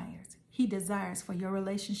desires, he desires for your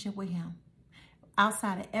relationship with him.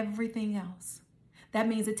 Outside of everything else. That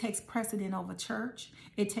means it takes precedent over church.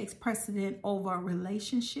 It takes precedent over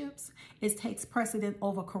relationships. It takes precedent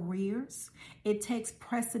over careers. It takes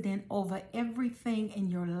precedent over everything in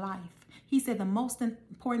your life. He said the most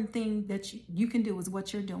important thing that you can do is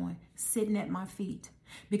what you're doing, sitting at my feet.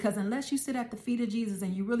 Because unless you sit at the feet of Jesus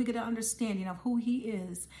and you really get an understanding of who he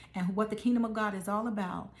is and what the kingdom of God is all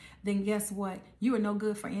about, then guess what? You are no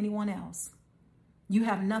good for anyone else. You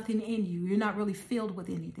have nothing in you. You're not really filled with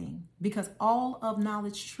anything, because all of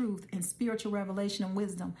knowledge, truth, and spiritual revelation and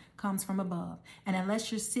wisdom comes from above. And unless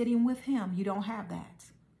you're sitting with him, you don't have that.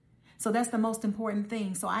 So that's the most important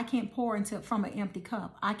thing. So I can't pour from an empty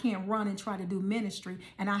cup. I can't run and try to do ministry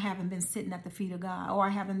and I haven't been sitting at the feet of God, or I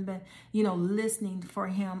haven't been, listening for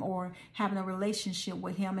him, or having a relationship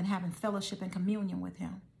with him and having fellowship and communion with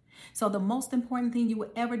him. So the most important thing you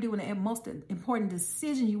will ever do, and the most important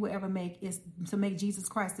decision you will ever make, is to make Jesus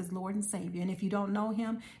Christ as Lord and Savior. And if you don't know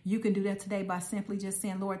him, you can do that today by simply just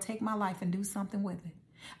saying, Lord, take my life and do something with it.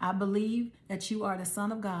 I believe that you are the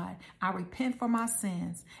Son of God. I repent for my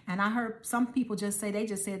sins. And I heard some people just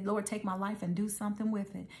said, Lord, take my life and do something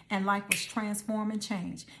with it. And life was transformed and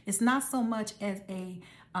changed. It's not so much as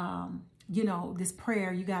this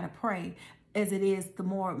prayer you got to pray, as it is the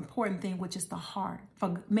more important thing, which is the heart.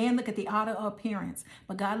 For man look at the outer appearance,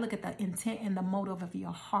 but God look at the intent and the motive of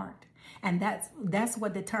your heart. And that's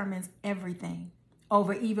what determines everything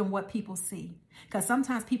over even what people see. Because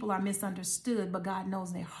sometimes people are misunderstood, but God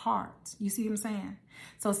knows their heart. You see what I'm saying?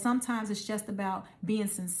 So sometimes it's just about being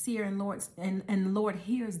sincere, and the Lord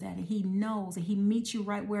hears that, and he knows, and he meets you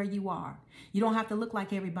right where you are. You don't have to look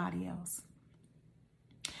like everybody else.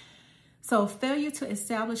 So failure to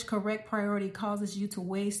establish correct priority causes you to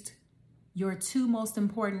waste your two most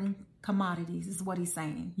important commodities, is what he's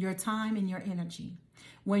saying, your time and your energy.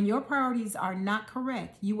 When your priorities are not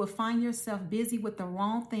correct, you will find yourself busy with the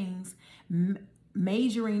wrong things,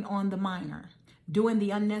 majoring on the minor, doing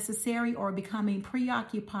the unnecessary, or becoming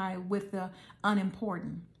preoccupied with the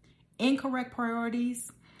unimportant. Incorrect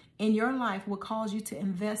priorities in your life will cause you to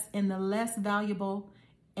invest in the less valuable,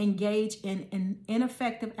 engage in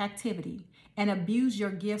ineffective activity, and abuse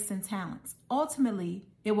your gifts and talents. Ultimately,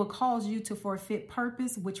 it will cause you to forfeit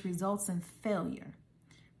purpose, which results in failure.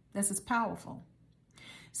 This is powerful.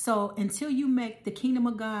 So until you make the kingdom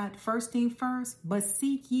of God first thing first, but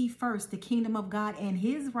seek ye first the kingdom of God and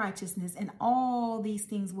his righteousness, and all these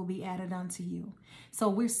things will be added unto you. So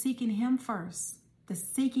we're seeking him first,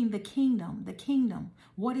 seeking the kingdom, the kingdom.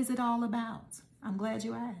 What is it all about? I'm glad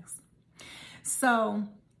you asked. So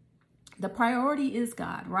the priority is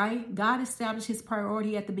God, right? God established his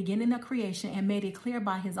priority at the beginning of creation and made it clear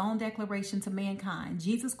by his own declaration to mankind.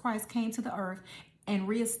 Jesus Christ came to the earth and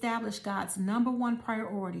reestablished God's number one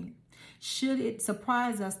priority. Should it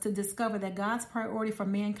surprise us to discover that God's priority for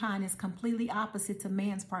mankind is completely opposite to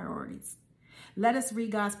man's priorities? Let us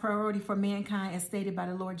read God's priority for mankind as stated by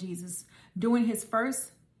the Lord Jesus during his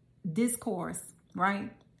first discourse,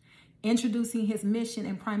 right? Introducing his mission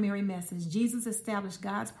and primary message. Jesus established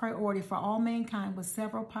God's priority for all mankind with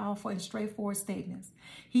several powerful and straightforward statements.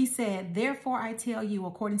 He said, therefore I tell you,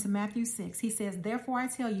 according to Matthew 6, he says, therefore I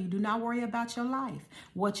tell you, do not worry about your life,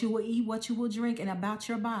 what you will eat, what you will drink, and about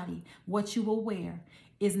your body, what you will wear.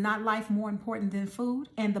 Is not life more important than food,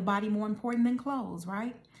 and the body more important than clothes,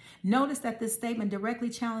 right? Notice that this statement directly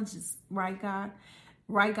challenges, right,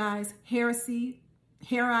 guys,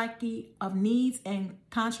 hierarchy of needs and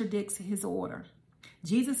contradicts his order.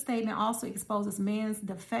 Jesus' statement also exposes man's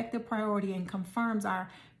defective priority and confirms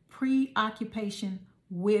our preoccupation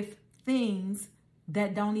with things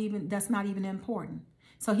that's not even important.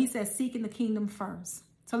 So he says, seeking the kingdom first.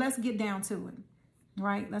 So let's get down to it,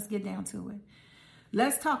 right? Let's get down to it.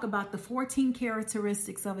 Let's talk about the 14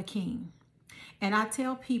 characteristics of a king. And I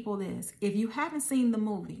tell people this, if you haven't seen the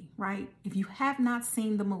movie, right? If you have not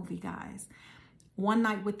seen the movie, guys, One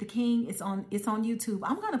Night with the King, it's on YouTube.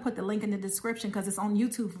 I'm going to put the link in the description because it's on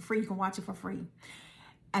YouTube for free. You can watch it for free.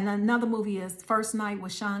 And another movie is First Night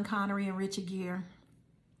with Sean Connery and Richard Gere.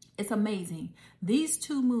 It's amazing. These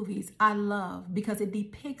two movies I love because it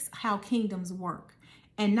depicts how kingdoms work.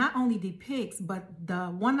 And not only depicts, but the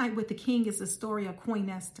One Night with the King is the story of Queen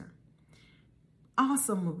Esther.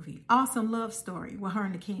 Awesome movie, awesome love story with her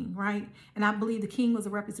and the king, right? And I believe the king was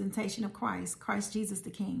a representation of Christ Jesus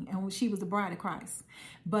the king, and she was the bride of Christ.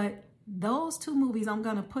 But those two movies, I'm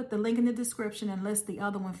going to put the link in the description and list the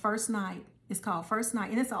other one, First Night. It's called First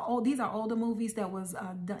Night. And these are older movies that was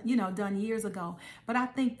done years ago. But I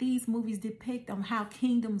think these movies depict on how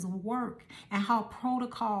kingdoms work and how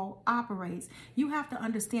protocol operates. You have to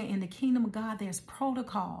understand, in the kingdom of God, there's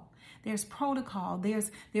protocol. There's protocol.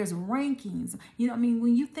 There's rankings.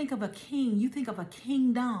 When you think of a king, you think of a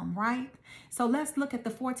kingdom, right? So let's look at the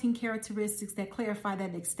 14 characteristics that clarify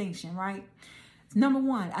that distinction, right? Number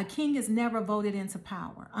one, a king is never voted into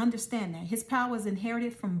power. Understand that. His power is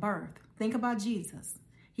inherited from birth. Think about Jesus.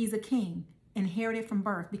 He's a king, inherited from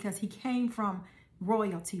birth because he came from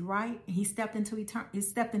royalty, right? And he stepped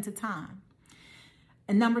into time.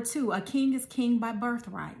 And number two, a king is king by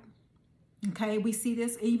birthright. Okay, we see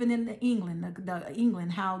this even in England,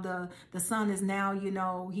 England, how the son is now,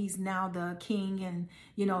 he's now the king, and,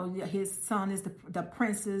 his son is the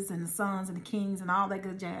princes and the sons and the kings and all that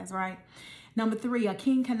good jazz, right? Number three, a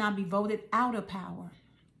king cannot be voted out of power.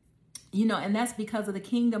 And that's because of the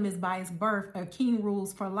kingdom is by its birth. A king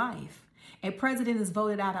rules for life. A president is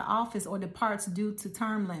voted out of office or departs due to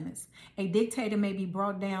term limits. A dictator may be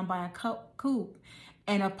brought down by a coup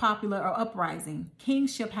and a popular or uprising.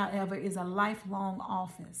 Kingship, however, is a lifelong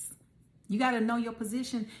office. You got to know your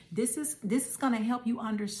position. This is going to help you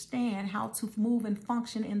understand how to move and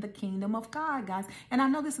function in the kingdom of God, guys. And I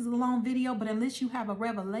know this is a long video, but unless you have a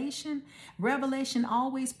revelation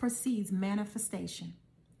always precedes manifestation.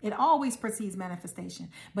 It always precedes manifestation.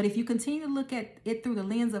 But if you continue to look at it through the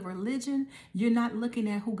lens of religion, you're not looking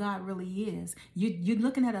at who God really is. You're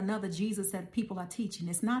looking at another Jesus that people are teaching.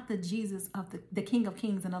 It's not the Jesus of the King of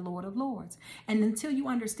Kings and the Lord of Lords. And until you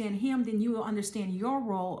understand him, then you will understand your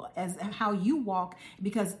role as how you walk,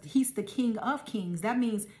 because he's the King of Kings. That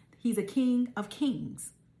means he's a King of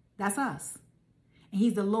Kings. That's us. And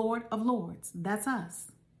he's the Lord of Lords. That's us.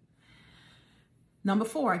 Number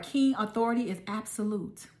four, a king authority is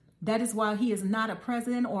absolute. That is why he is not a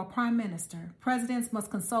president or a prime minister. Presidents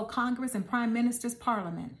must consult Congress and prime ministers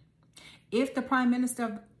parliament. If the prime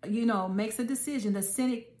minister, makes a decision, the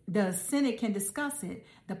Senate can discuss it.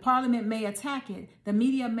 The parliament may attack it. The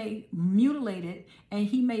media may mutilate it, and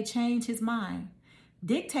he may change his mind.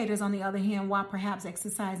 Dictators, on the other hand, while perhaps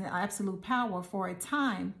exercising absolute power for a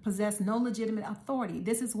time, possess no legitimate authority.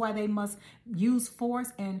 This is why they must use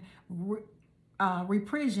force and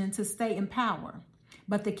repression to stay in power.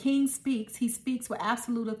 But the king speaks. He speaks with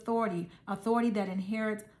absolute authority that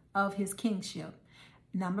inherits of his kingship.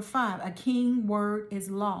 Number five, a king word is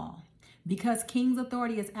law. Because king's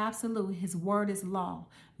authority is absolute, his word is law.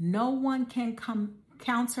 No one can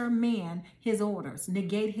countermand his orders,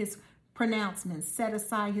 negate his pronouncements, set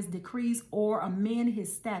aside his decrees, or amend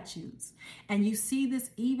his statutes. And you see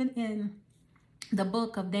this even in the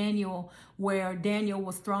book of Daniel, where Daniel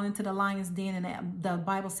was thrown into the lion's den, and the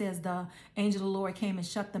Bible says the angel of the Lord came and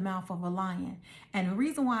shut the mouth of a lion. And the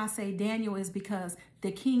reason why I say Daniel is because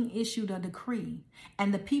the king issued a decree,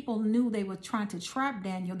 and the people knew they were trying to trap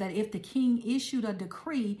Daniel, that if the king issued a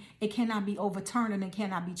decree, it cannot be overturned and it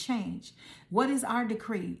cannot be changed. What is our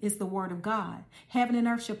decree? It's the word of God. Heaven and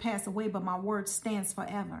earth shall pass away, but my word stands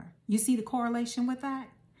forever. You see the correlation with that?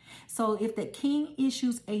 So if the king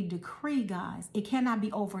issues a decree, guys, it cannot be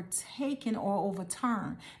overtaken or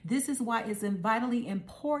overturned. This is why it's vitally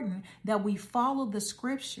important that we follow the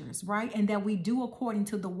scriptures, right? And that we do according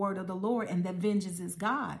to the word of the Lord, and that vengeance is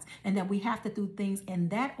God's, and that we have to do things in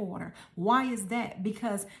that order. Why is that?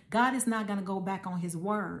 Because God is not going to go back on his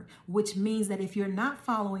word, which means that if you're not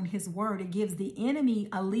following his word, it gives the enemy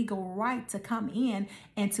a legal right to come in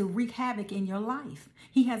and to wreak havoc in your life.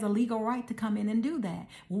 He has a legal right to come in and do that.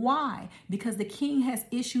 Why? Because the king has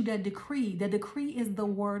issued a decree. The decree is the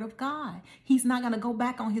word of God. He's not going to go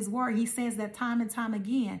back on his word. He says that time and time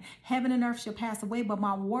again, heaven and earth shall pass away, but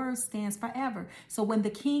my word stands forever. So when the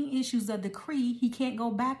king issues a decree, he can't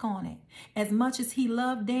go back on it. As much as he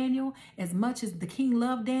loved Daniel, as much as the king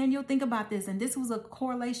loved Daniel, think about this. And this was a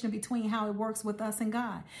correlation between how it works with us and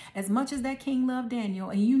God. As much as that king loved Daniel,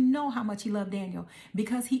 and you know how much he loved Daniel,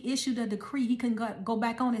 because he issued a decree, he couldn't go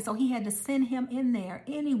back on it. So he had to send him in there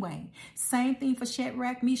anyway. Same thing for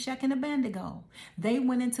Shadrach, Meshach, and Abednego. They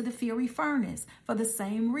went into the fiery furnace for the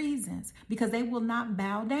same reasons, because they will not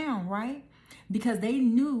bow down, right? Because they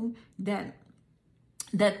knew that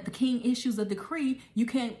the king issues a decree,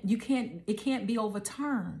 it can't be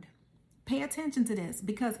overturned. Pay attention to this,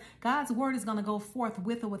 because God's word is going to go forth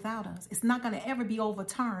with or without us. It's not going to ever be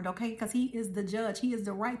overturned, okay? Because he is the judge. He is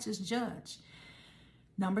the righteous judge.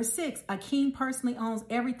 Number 6, a king personally owns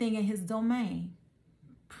everything in his domain.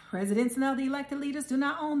 Presidents and other elected leaders do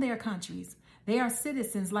not own their countries. They are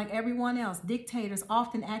citizens like everyone else. Dictators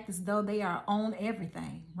often act as though they own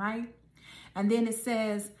everything, right? And then it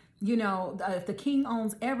says, if the king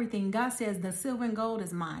owns everything, God says the silver and gold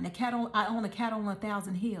is mine. I own a cattle on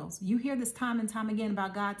 1,000 hills. You hear this time and time again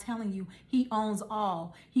about God telling you he owns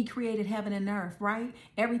all. He created heaven and earth, right?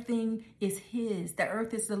 Everything is his. The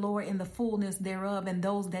earth is the Lord and the fullness thereof, and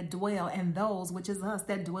those that dwell, and those, which is us,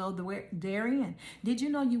 that dwell therein. Did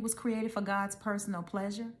you know you was created for God's personal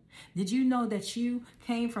pleasure? Did you know that you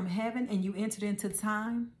came from heaven and you entered into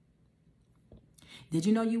time? Did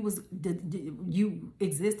you know you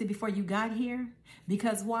existed before you got here?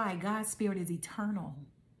 Because why? God's spirit is eternal.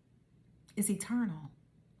 It's eternal.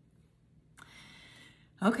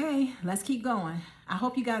 Okay, let's keep going. I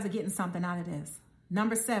hope you guys are getting something out of this.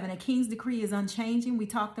 Number 7, a king's decree is unchanging. We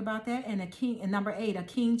talked about that. And number 8, a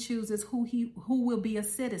king chooses who will be a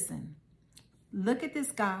citizen. Look at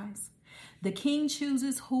this, guys. The king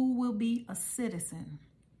chooses who will be a citizen.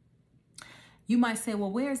 You might say,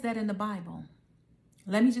 well, where is that in the Bible?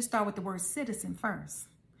 Let me just start with the word citizen first.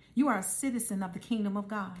 You are a citizen of the kingdom of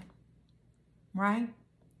God, right?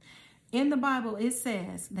 In the Bible, it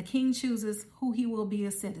says the king chooses who he will be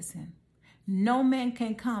a citizen. No man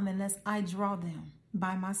can come unless I draw them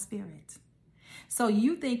by my spirit. So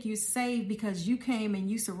you think you're saved because you came and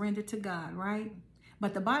you surrendered to God, right?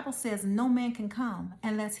 But the Bible says no man can come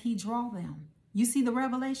unless he draw them. You see the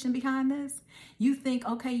revelation behind this? You think,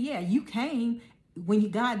 okay, yeah, you came.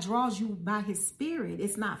 When God draws you by his spirit,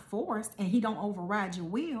 it's not forced, and he don't override your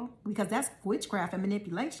will, because that's witchcraft and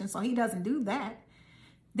manipulation. So he doesn't do that.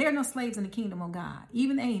 There are no slaves in the kingdom of God.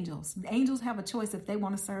 Even angels. The angels have a choice if they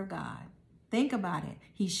want to serve God. Think about it.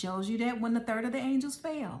 He shows you that when 1/3 of the angels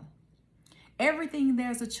fail. Everything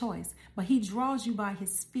there's a choice, but he draws you by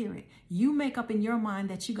his spirit. You make up in your mind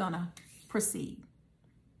that you're going to proceed.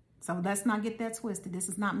 So let's not get that twisted. This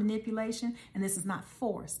is not manipulation, and this is not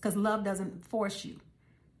force, because love doesn't force you.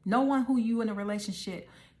 No one who you in a relationship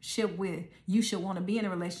with, you should want to be in a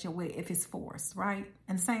relationship with if it's forced, right?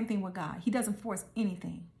 And the same thing with God. He doesn't force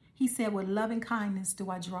anything. He said, with loving kindness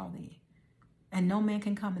do I draw thee, and no man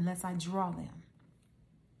can come unless I draw them.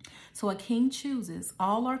 So a king chooses.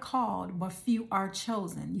 All are called, but few are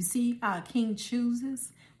chosen. You see how a king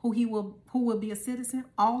chooses who will be a citizen?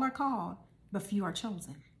 All are called, but few are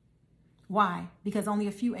chosen. Why? Because only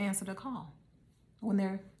a few answer the call when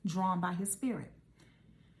they're drawn by his spirit.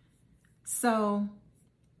 So,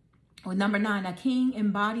 number 9, a king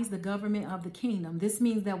embodies the government of the kingdom. This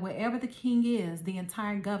means that wherever the king is, the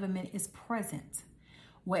entire government is present.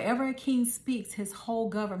 Wherever a king speaks, his whole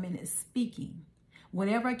government is speaking.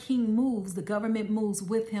 Whenever a king moves, the government moves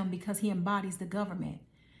with him because he embodies the government.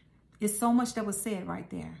 It's so much that was said right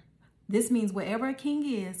there. This means wherever a king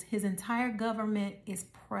is, his entire government is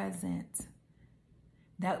present.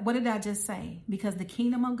 What did I just say? Because the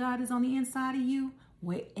kingdom of God is on the inside of you,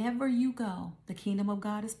 wherever you go, the kingdom of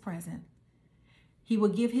God is present. He will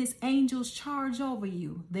give his angels charge over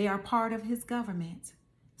you. They are part of his government.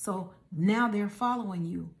 So now they're following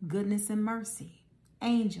you. Goodness and mercy.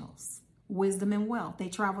 Angels, wisdom and wealth. They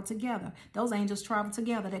travel together. Those angels travel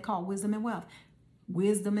together. They're called wisdom and wealth.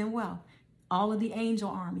 Wisdom and wealth. All of the angel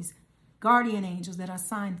armies, guardian angels that are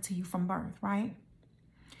assigned to you from birth, right?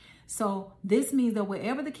 So this means that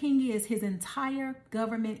wherever the king is, his entire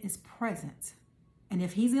government is present. And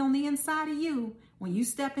if he's on the inside of you, when you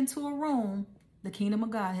step into a room, the kingdom of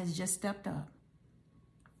God has just stepped up.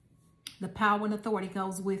 The power and authority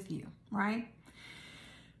goes with you, right?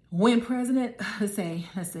 When president, let's see,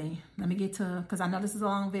 let me get to, because I know this is a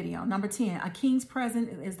long video. Number 10, a king's presence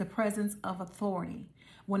is the presence of authority.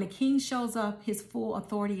 When a king shows up, his full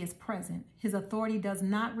authority is present. His authority does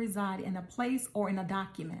not reside in a place or in a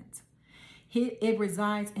document. It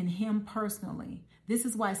resides in him personally. This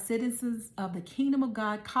is why citizens of the kingdom of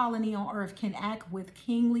God colony on earth can act with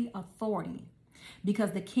kingly authority.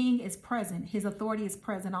 Because the king is present, his authority is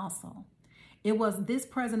present also. It was this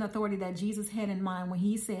present authority that Jesus had in mind when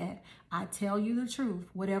he said, I tell you the truth,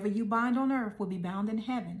 whatever you bind on earth will be bound in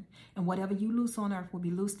heaven, and whatever you loose on earth will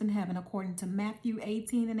be loosed in heaven, according to Matthew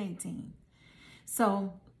 18:18.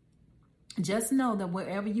 So just know that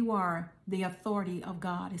wherever you are, the authority of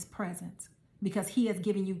God is present because he has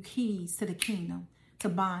given you keys to the kingdom to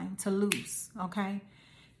bind, to loose, okay?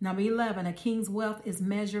 Number 11, a king's wealth is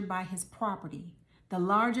measured by his property. The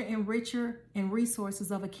larger and richer in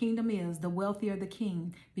resources of a kingdom is, the wealthier the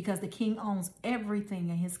king, because the king owns everything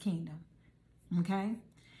in his kingdom. Okay?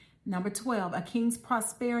 Number 12, a king's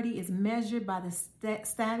prosperity is measured by the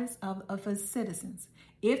status of his citizens.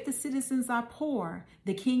 If the citizens are poor,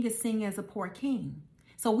 the king is seen as a poor king.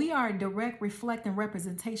 So we are a direct reflect and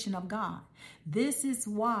representation of God. This is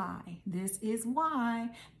why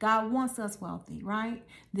God wants us wealthy, right?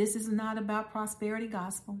 This is not about prosperity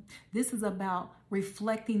gospel. This is about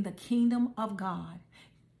reflecting the kingdom of God.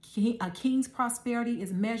 A king's prosperity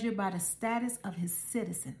is measured by the status of his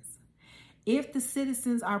citizens. If the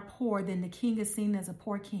citizens are poor, then the king is seen as a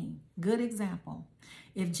poor king. Good example.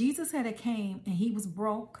 If Jesus had came and he was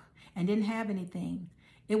broke and didn't have anything,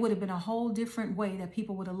 it would have been a whole different way that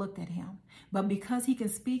people would have looked at him. But because he can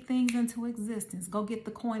speak things into existence, go get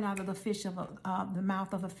the coin out of the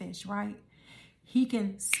mouth of a fish, right? He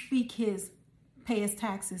can pay his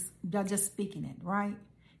taxes by just speaking it, right?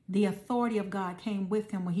 The authority of God came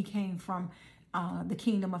with him when he came from the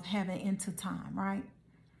kingdom of heaven into time, right?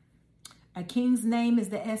 A king's name is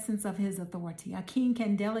the essence of his authority. A king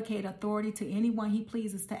can delegate authority to anyone he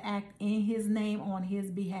pleases to act in his name on his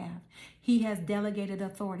behalf. He has delegated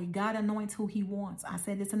authority. God anoints who he wants. I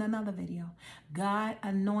said this in another video. God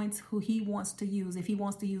anoints who he wants to use. If he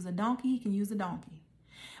wants to use a donkey, he can use a donkey.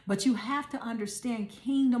 But you have to understand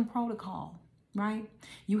kingdom protocol, right?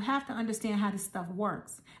 You have to understand how this stuff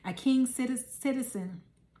works. A king's citizenry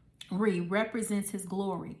represents his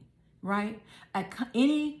glory, right?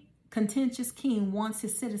 Any contentious king wants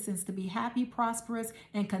his citizens to be happy, prosperous,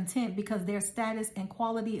 and content because their status and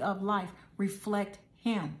quality of life reflect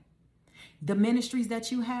him. The ministries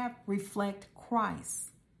that you have reflect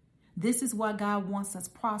Christ. This is why God wants us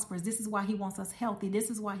prosperous. This is why he wants us healthy. This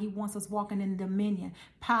is why he wants us walking in dominion,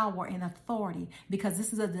 power, and authority, because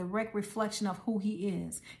this is a direct reflection of who he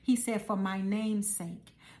is. He said, for my name's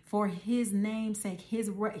sake. For his name's sake, his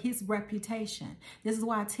reputation. This is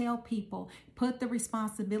why I tell people, put the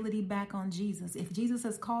responsibility back on Jesus. If Jesus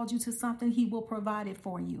has called you to something, he will provide it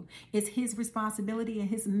for you. It's his responsibility and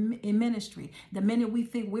his ministry. The minute we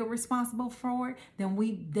think we're responsible for it,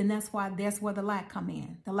 then that's where the lack come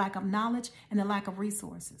in. The lack of knowledge and the lack of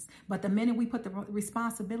resources. But the minute we put the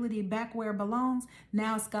responsibility back where it belongs,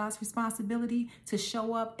 now it's God's responsibility to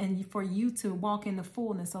show up and for you to walk in the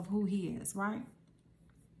fullness of who he is, right?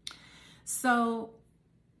 So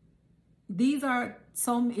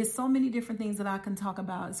it's so many different things that I can talk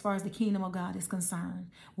about as far as the kingdom of God is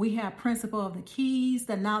concerned. We have principle of the keys,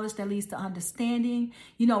 the knowledge that leads to understanding.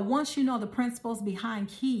 Once you know the principles behind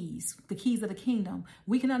keys, the keys of the kingdom,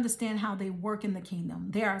 we can understand how they work in the kingdom.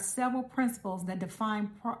 There are several principles that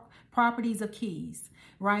define properties of keys,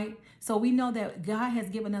 right? So we know that God has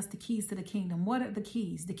given us the keys to the kingdom. What are the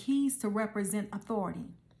keys? The keys to represent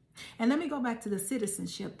authority. And let me go back to the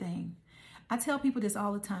citizenship thing. I tell people this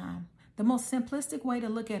all the time. The most simplistic way to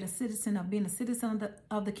look at a citizen of being a citizen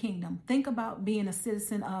of the kingdom. Think about being a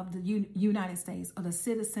citizen of the United States, or the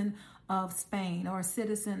citizen of Spain, or a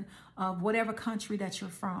citizen of whatever country that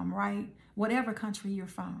you're from, right? Whatever country you're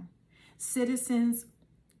from. Citizens,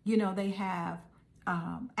 they have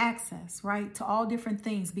access, right, to all different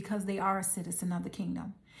things because they are a citizen of the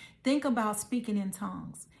kingdom. Think about speaking in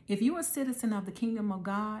tongues. If you're a citizen of the kingdom of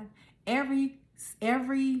God, every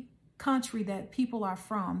country that people are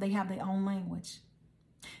from, they have their own language.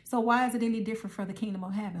 So why is it any different for the kingdom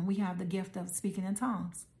of heaven? We have the gift of speaking in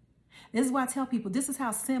tongues. This is why I tell people, this is how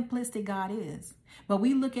simplistic God is. But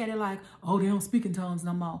we look at it like, oh, they don't speak in tongues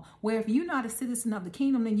no more. Where if you're not a citizen of the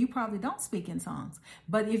kingdom, then you probably don't speak in tongues.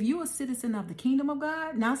 But if you're a citizen of the kingdom of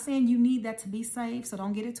God, not saying you need that to be saved, so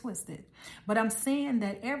don't get it twisted. But I'm saying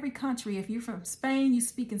that every country, if you're from Spain, you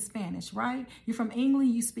speak in Spanish, right? You're from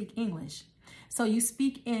England, you speak English. So you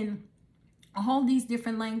speak in all these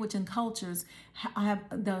different language and cultures.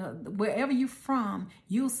 Wherever you're from,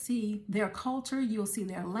 you'll see their culture, you'll see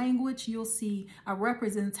their language, you'll see a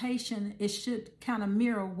representation. It should kind of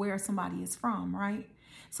mirror where somebody is from, right?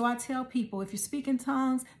 So I tell people, if you speak in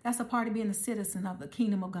tongues, that's a part of being a citizen of the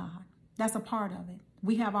kingdom of God. That's a part of it.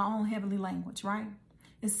 We have our own heavenly language, right?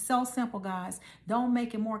 It's so simple, guys. Don't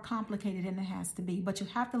make it more complicated than it has to be. But you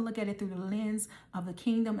have to look at it through the lens of the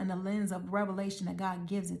kingdom and the lens of revelation that God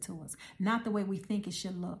gives it to us. Not the way we think it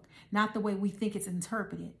should look. Not the way we think it's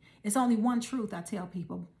interpreted. It's only one truth, I tell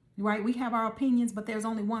people, right? We have our opinions, but there's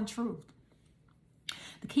only one truth.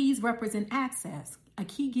 The keys represent access. A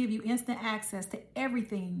key gives you instant access to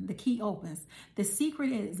everything the key opens. The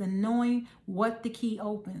secret is in knowing what the key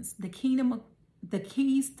opens. The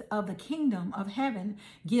keys of the kingdom of heaven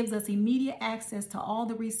gives us immediate access to all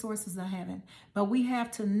the resources of heaven, but we have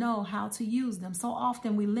to know how to use them. So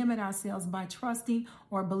often we limit ourselves by trusting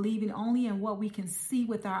or believing only in what we can see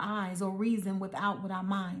with our eyes or reason with our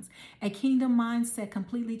minds. A kingdom mindset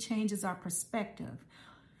completely changes our perspective.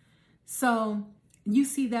 So you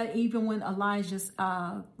see that even when Elijah's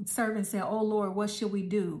servant said, "Oh Lord, what should we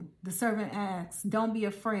do?" The servant asked, "Don't be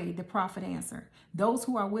afraid." The prophet answered, "Those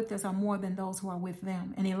who are with us are more than those who are with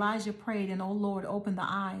them." And Elijah prayed, and, "Oh Lord, open the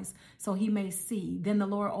eyes so he may see." Then the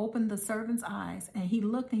Lord opened the servant's eyes, and he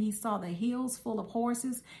looked and he saw the hills full of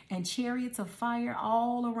horses and chariots of fire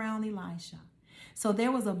all around Elisha. So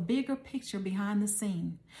there was a bigger picture behind the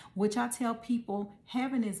scene, which I tell people,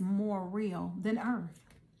 heaven is more real than earth.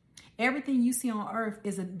 Everything you see on earth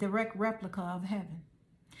is a direct replica of heaven.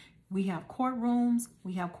 We have courtrooms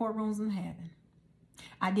in heaven.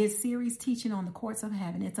 I did series teaching on the courts of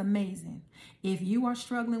heaven. It's amazing. If you are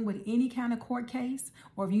struggling with any kind of court case,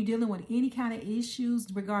 or if you're dealing with any kind of issues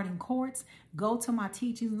regarding courts, go to my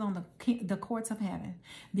teachings on the courts of heaven,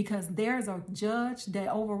 because there's a judge that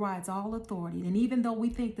overrides all authority. And even though we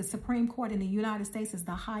think the Supreme Court in the United States is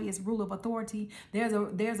the highest rule of authority, there's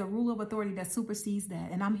a rule of authority that supersedes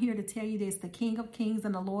that. And I'm here to tell you this, the King of Kings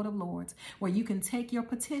and the Lord of Lords, where you can take your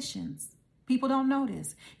petitions. People don't know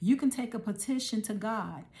this. You can take a petition to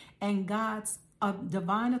God, and God's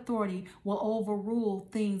divine authority will overrule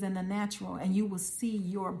things in the natural, and you will see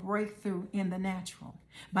your breakthrough in the natural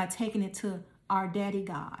by taking it to our daddy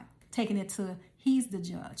God, taking it to, he's the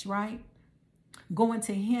judge, right? Going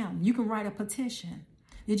to him. You can write a petition.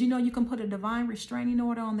 Did you know you can put a divine restraining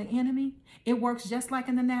order on the enemy? It works just like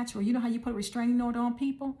in the natural. You know how you put a restraining order on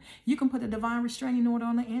people? You can put a divine restraining order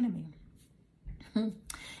on the enemy.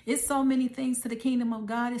 It's so many things to the kingdom of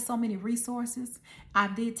God. It's so many resources. I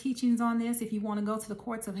did teachings on this. If you want to go to the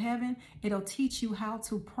courts of heaven, it'll teach you how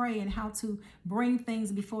to pray and how to bring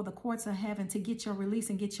things before the courts of heaven to get your release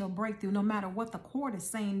and get your breakthrough, no matter what the court is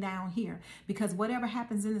saying down here. Because whatever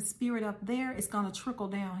happens in the spirit up there, it's going to trickle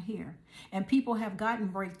down here. And people have gotten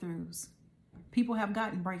breakthroughs.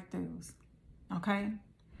 Okay?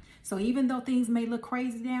 So even though things may look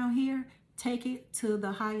crazy down here, take it to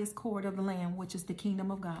the highest court of the land, which is the kingdom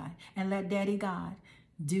of God, and let Daddy God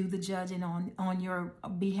do the judging on your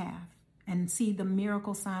behalf and see the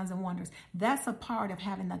miracle signs and wonders. That's a part of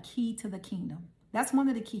having the key to the kingdom. That's one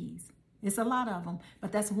of the keys. It's a lot of them,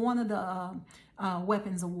 but that's one of the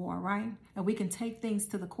weapons of war, right? And we can take things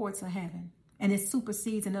to the courts of heaven, and it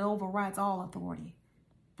supersedes and it overrides all authority.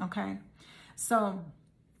 Okay? So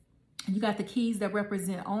you got the keys that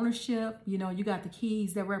represent ownership. You got the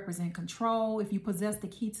keys that represent control. If you possess the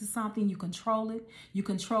key to something, you control it. You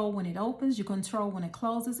control when it opens. You control when it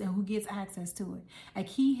closes and who gets access to it. A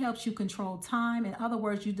key helps you control time. In other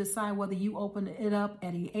words, you decide whether you open it up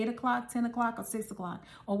at 8 o'clock, 10 o'clock, or 6 o'clock,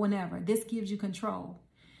 or whenever. This gives you control.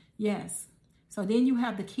 Yes. So then you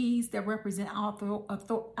have the keys that represent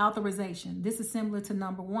authorization. This is similar to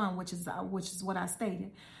number 1, which is what I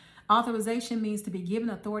stated. Authorization means to be given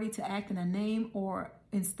authority to act in a name or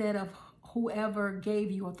instead of whoever gave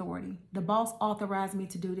you authority. The boss authorized me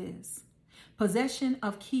to do this. Possession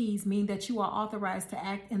of keys mean that you are authorized to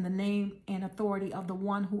act in the name and authority of the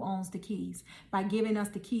one who owns the keys. By giving us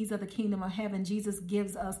the keys of the kingdom of heaven, Jesus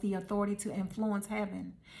gives us the authority to influence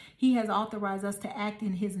heaven. He has authorized us to act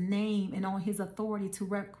in his name and on his authority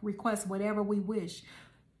to request whatever we wish.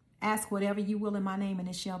 Ask whatever you will in my name and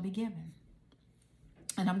it shall be given.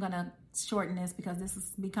 And I'm going to shorten this because this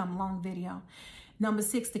has become a long video. Number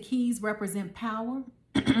 6, the keys represent power.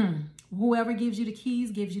 Whoever gives you the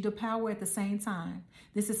keys gives you the power at the same time.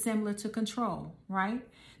 This is similar to control, right?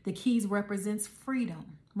 The keys represents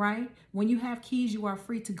freedom, right? When you have keys, you are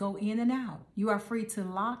free to go in and out. You are free to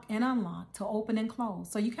lock and unlock, to open and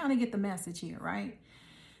close. So you kind of get the message here, right?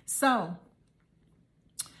 So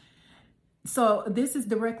this is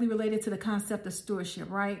directly related to the concept of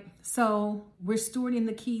stewardship, right? So we're stewarding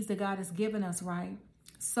the keys that God has given us, right?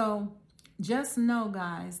 So just know,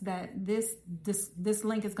 guys, that this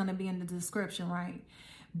link is going to be in the description, right?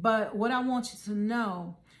 But what I want you to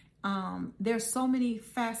know, there's so many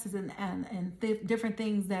facets and different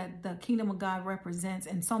things that the kingdom of God represents,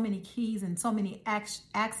 and so many keys and so many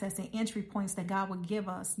access and entry points that God would give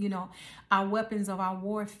us, you know, our weapons of our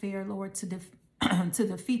warfare, Lord, to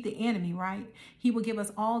defeat the enemy, right? He will give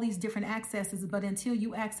us all these different accesses, but until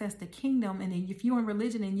you access the kingdom, and if you're in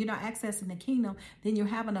religion and you're not accessing the kingdom, then you're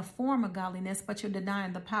having a form of godliness, but you're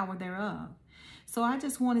denying the power thereof. So I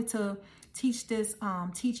just wanted to teach this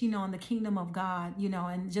teaching on the kingdom of God, you know,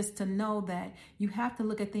 and just to know that you have to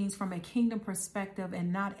look at things from a kingdom perspective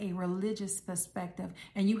and not a religious perspective.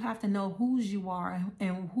 And you have to know whose you are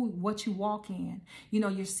and what you walk in. You know,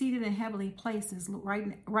 you're seated in heavenly places.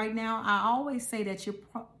 Right now, I always say that you're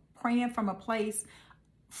praying from a place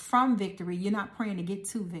from victory. You're not praying to get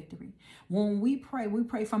to victory. When we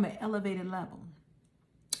pray from an elevated level,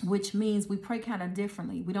 which means we pray kind of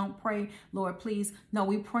differently. We don't pray, Lord, please. No,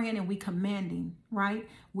 we praying and we commanding, right?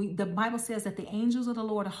 The Bible says that the angels of the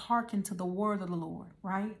Lord hearken to the word of the Lord,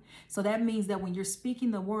 right? So that means that when you're speaking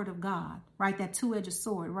the word of God, right, that two-edged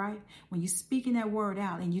sword, right? When you're speaking that word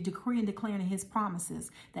out and you decree and declaring his promises,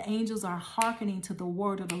 the angels are hearkening to the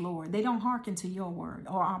word of the Lord. They don't hearken to your word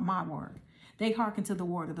or my word. They hearken to the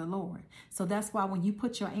word of the Lord. So that's why when you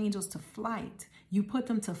put your angels to flight, you put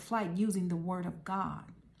them to flight using the word of God.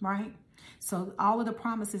 Right? So all of the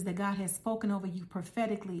promises that God has spoken over you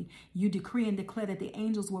prophetically, you decree and declare that the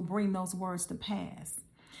angels will bring those words to pass.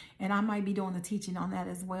 And I might be doing the teaching on that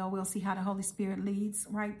as well. We'll see how the Holy Spirit leads,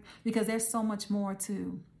 right? Because there's so much more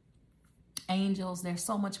to angels. There's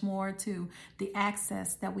so much more to the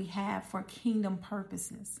access that we have for kingdom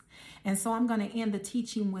purposes. And so I'm going to end the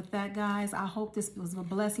teaching with that, guys. I hope this was a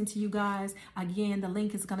blessing to you guys. Again, the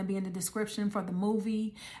link is going to be in the description for the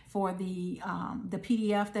movie, for the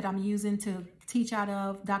PDF that I'm using to teach out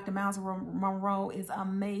of. Dr. Myles Munroe is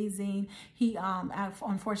amazing. He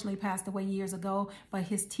unfortunately passed away years ago, but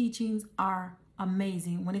his teachings are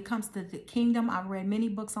amazing. When it comes to the kingdom, I've read many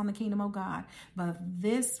books on the kingdom of God, but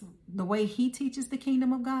the way he teaches the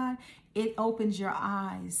kingdom of God, it opens your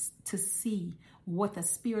eyes to see what the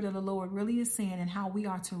Spirit of the Lord really is saying and how we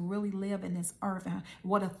are to really live in this earth and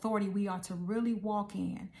what authority we are to really walk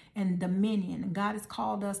in and dominion. And God has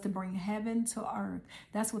called us to bring heaven to earth.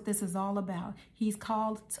 That's what this is all about. He's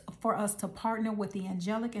called for us to partner with the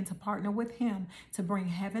angelic and to partner with him to bring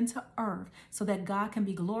heaven to earth so that God can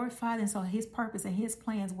be glorified and so his purpose and his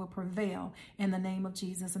plans will prevail in the name of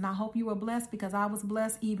Jesus. And I hope you were blessed because I was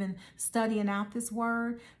blessed even studying out this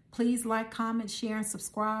word. Please like, comment, share, and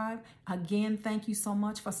subscribe. Again, thank you so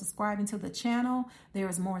much for subscribing to the channel. There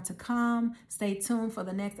is more to come. Stay tuned for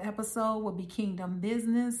the next episode will be Kingdom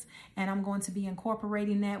Business. And I'm going to be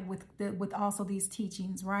incorporating that with also these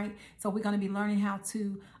teachings, right? So we're going to be learning how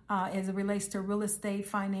to, as it relates to real estate,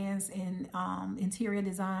 finance, and interior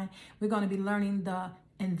design, we're going to be learning the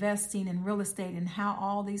investing in real estate and how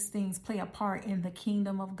all these things play a part in the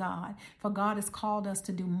kingdom of God. For God has called us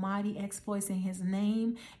to do mighty exploits in his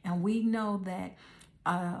name. And we know that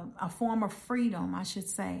a form of freedom, I should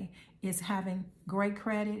say, is having great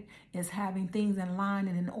credit, is having things in line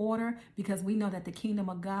and in order, because we know that the kingdom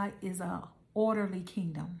of God is a orderly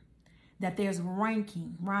kingdom. That there's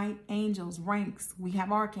ranking, right? Angels, ranks. We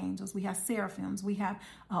have archangels. We have seraphims. We have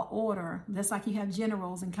order. Just like you have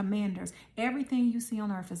generals and commanders. Everything you see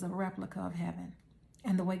on earth is a replica of heaven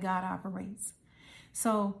and the way God operates.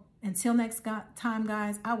 So until next time,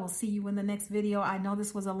 guys, I will see you in the next video. I know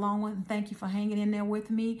this was a long one. And thank you for hanging in there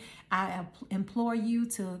with me. I implore you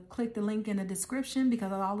to click the link in the description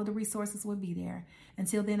because all of the resources will be there.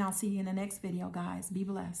 Until then, I'll see you in the next video, guys. Be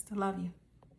blessed. I love you.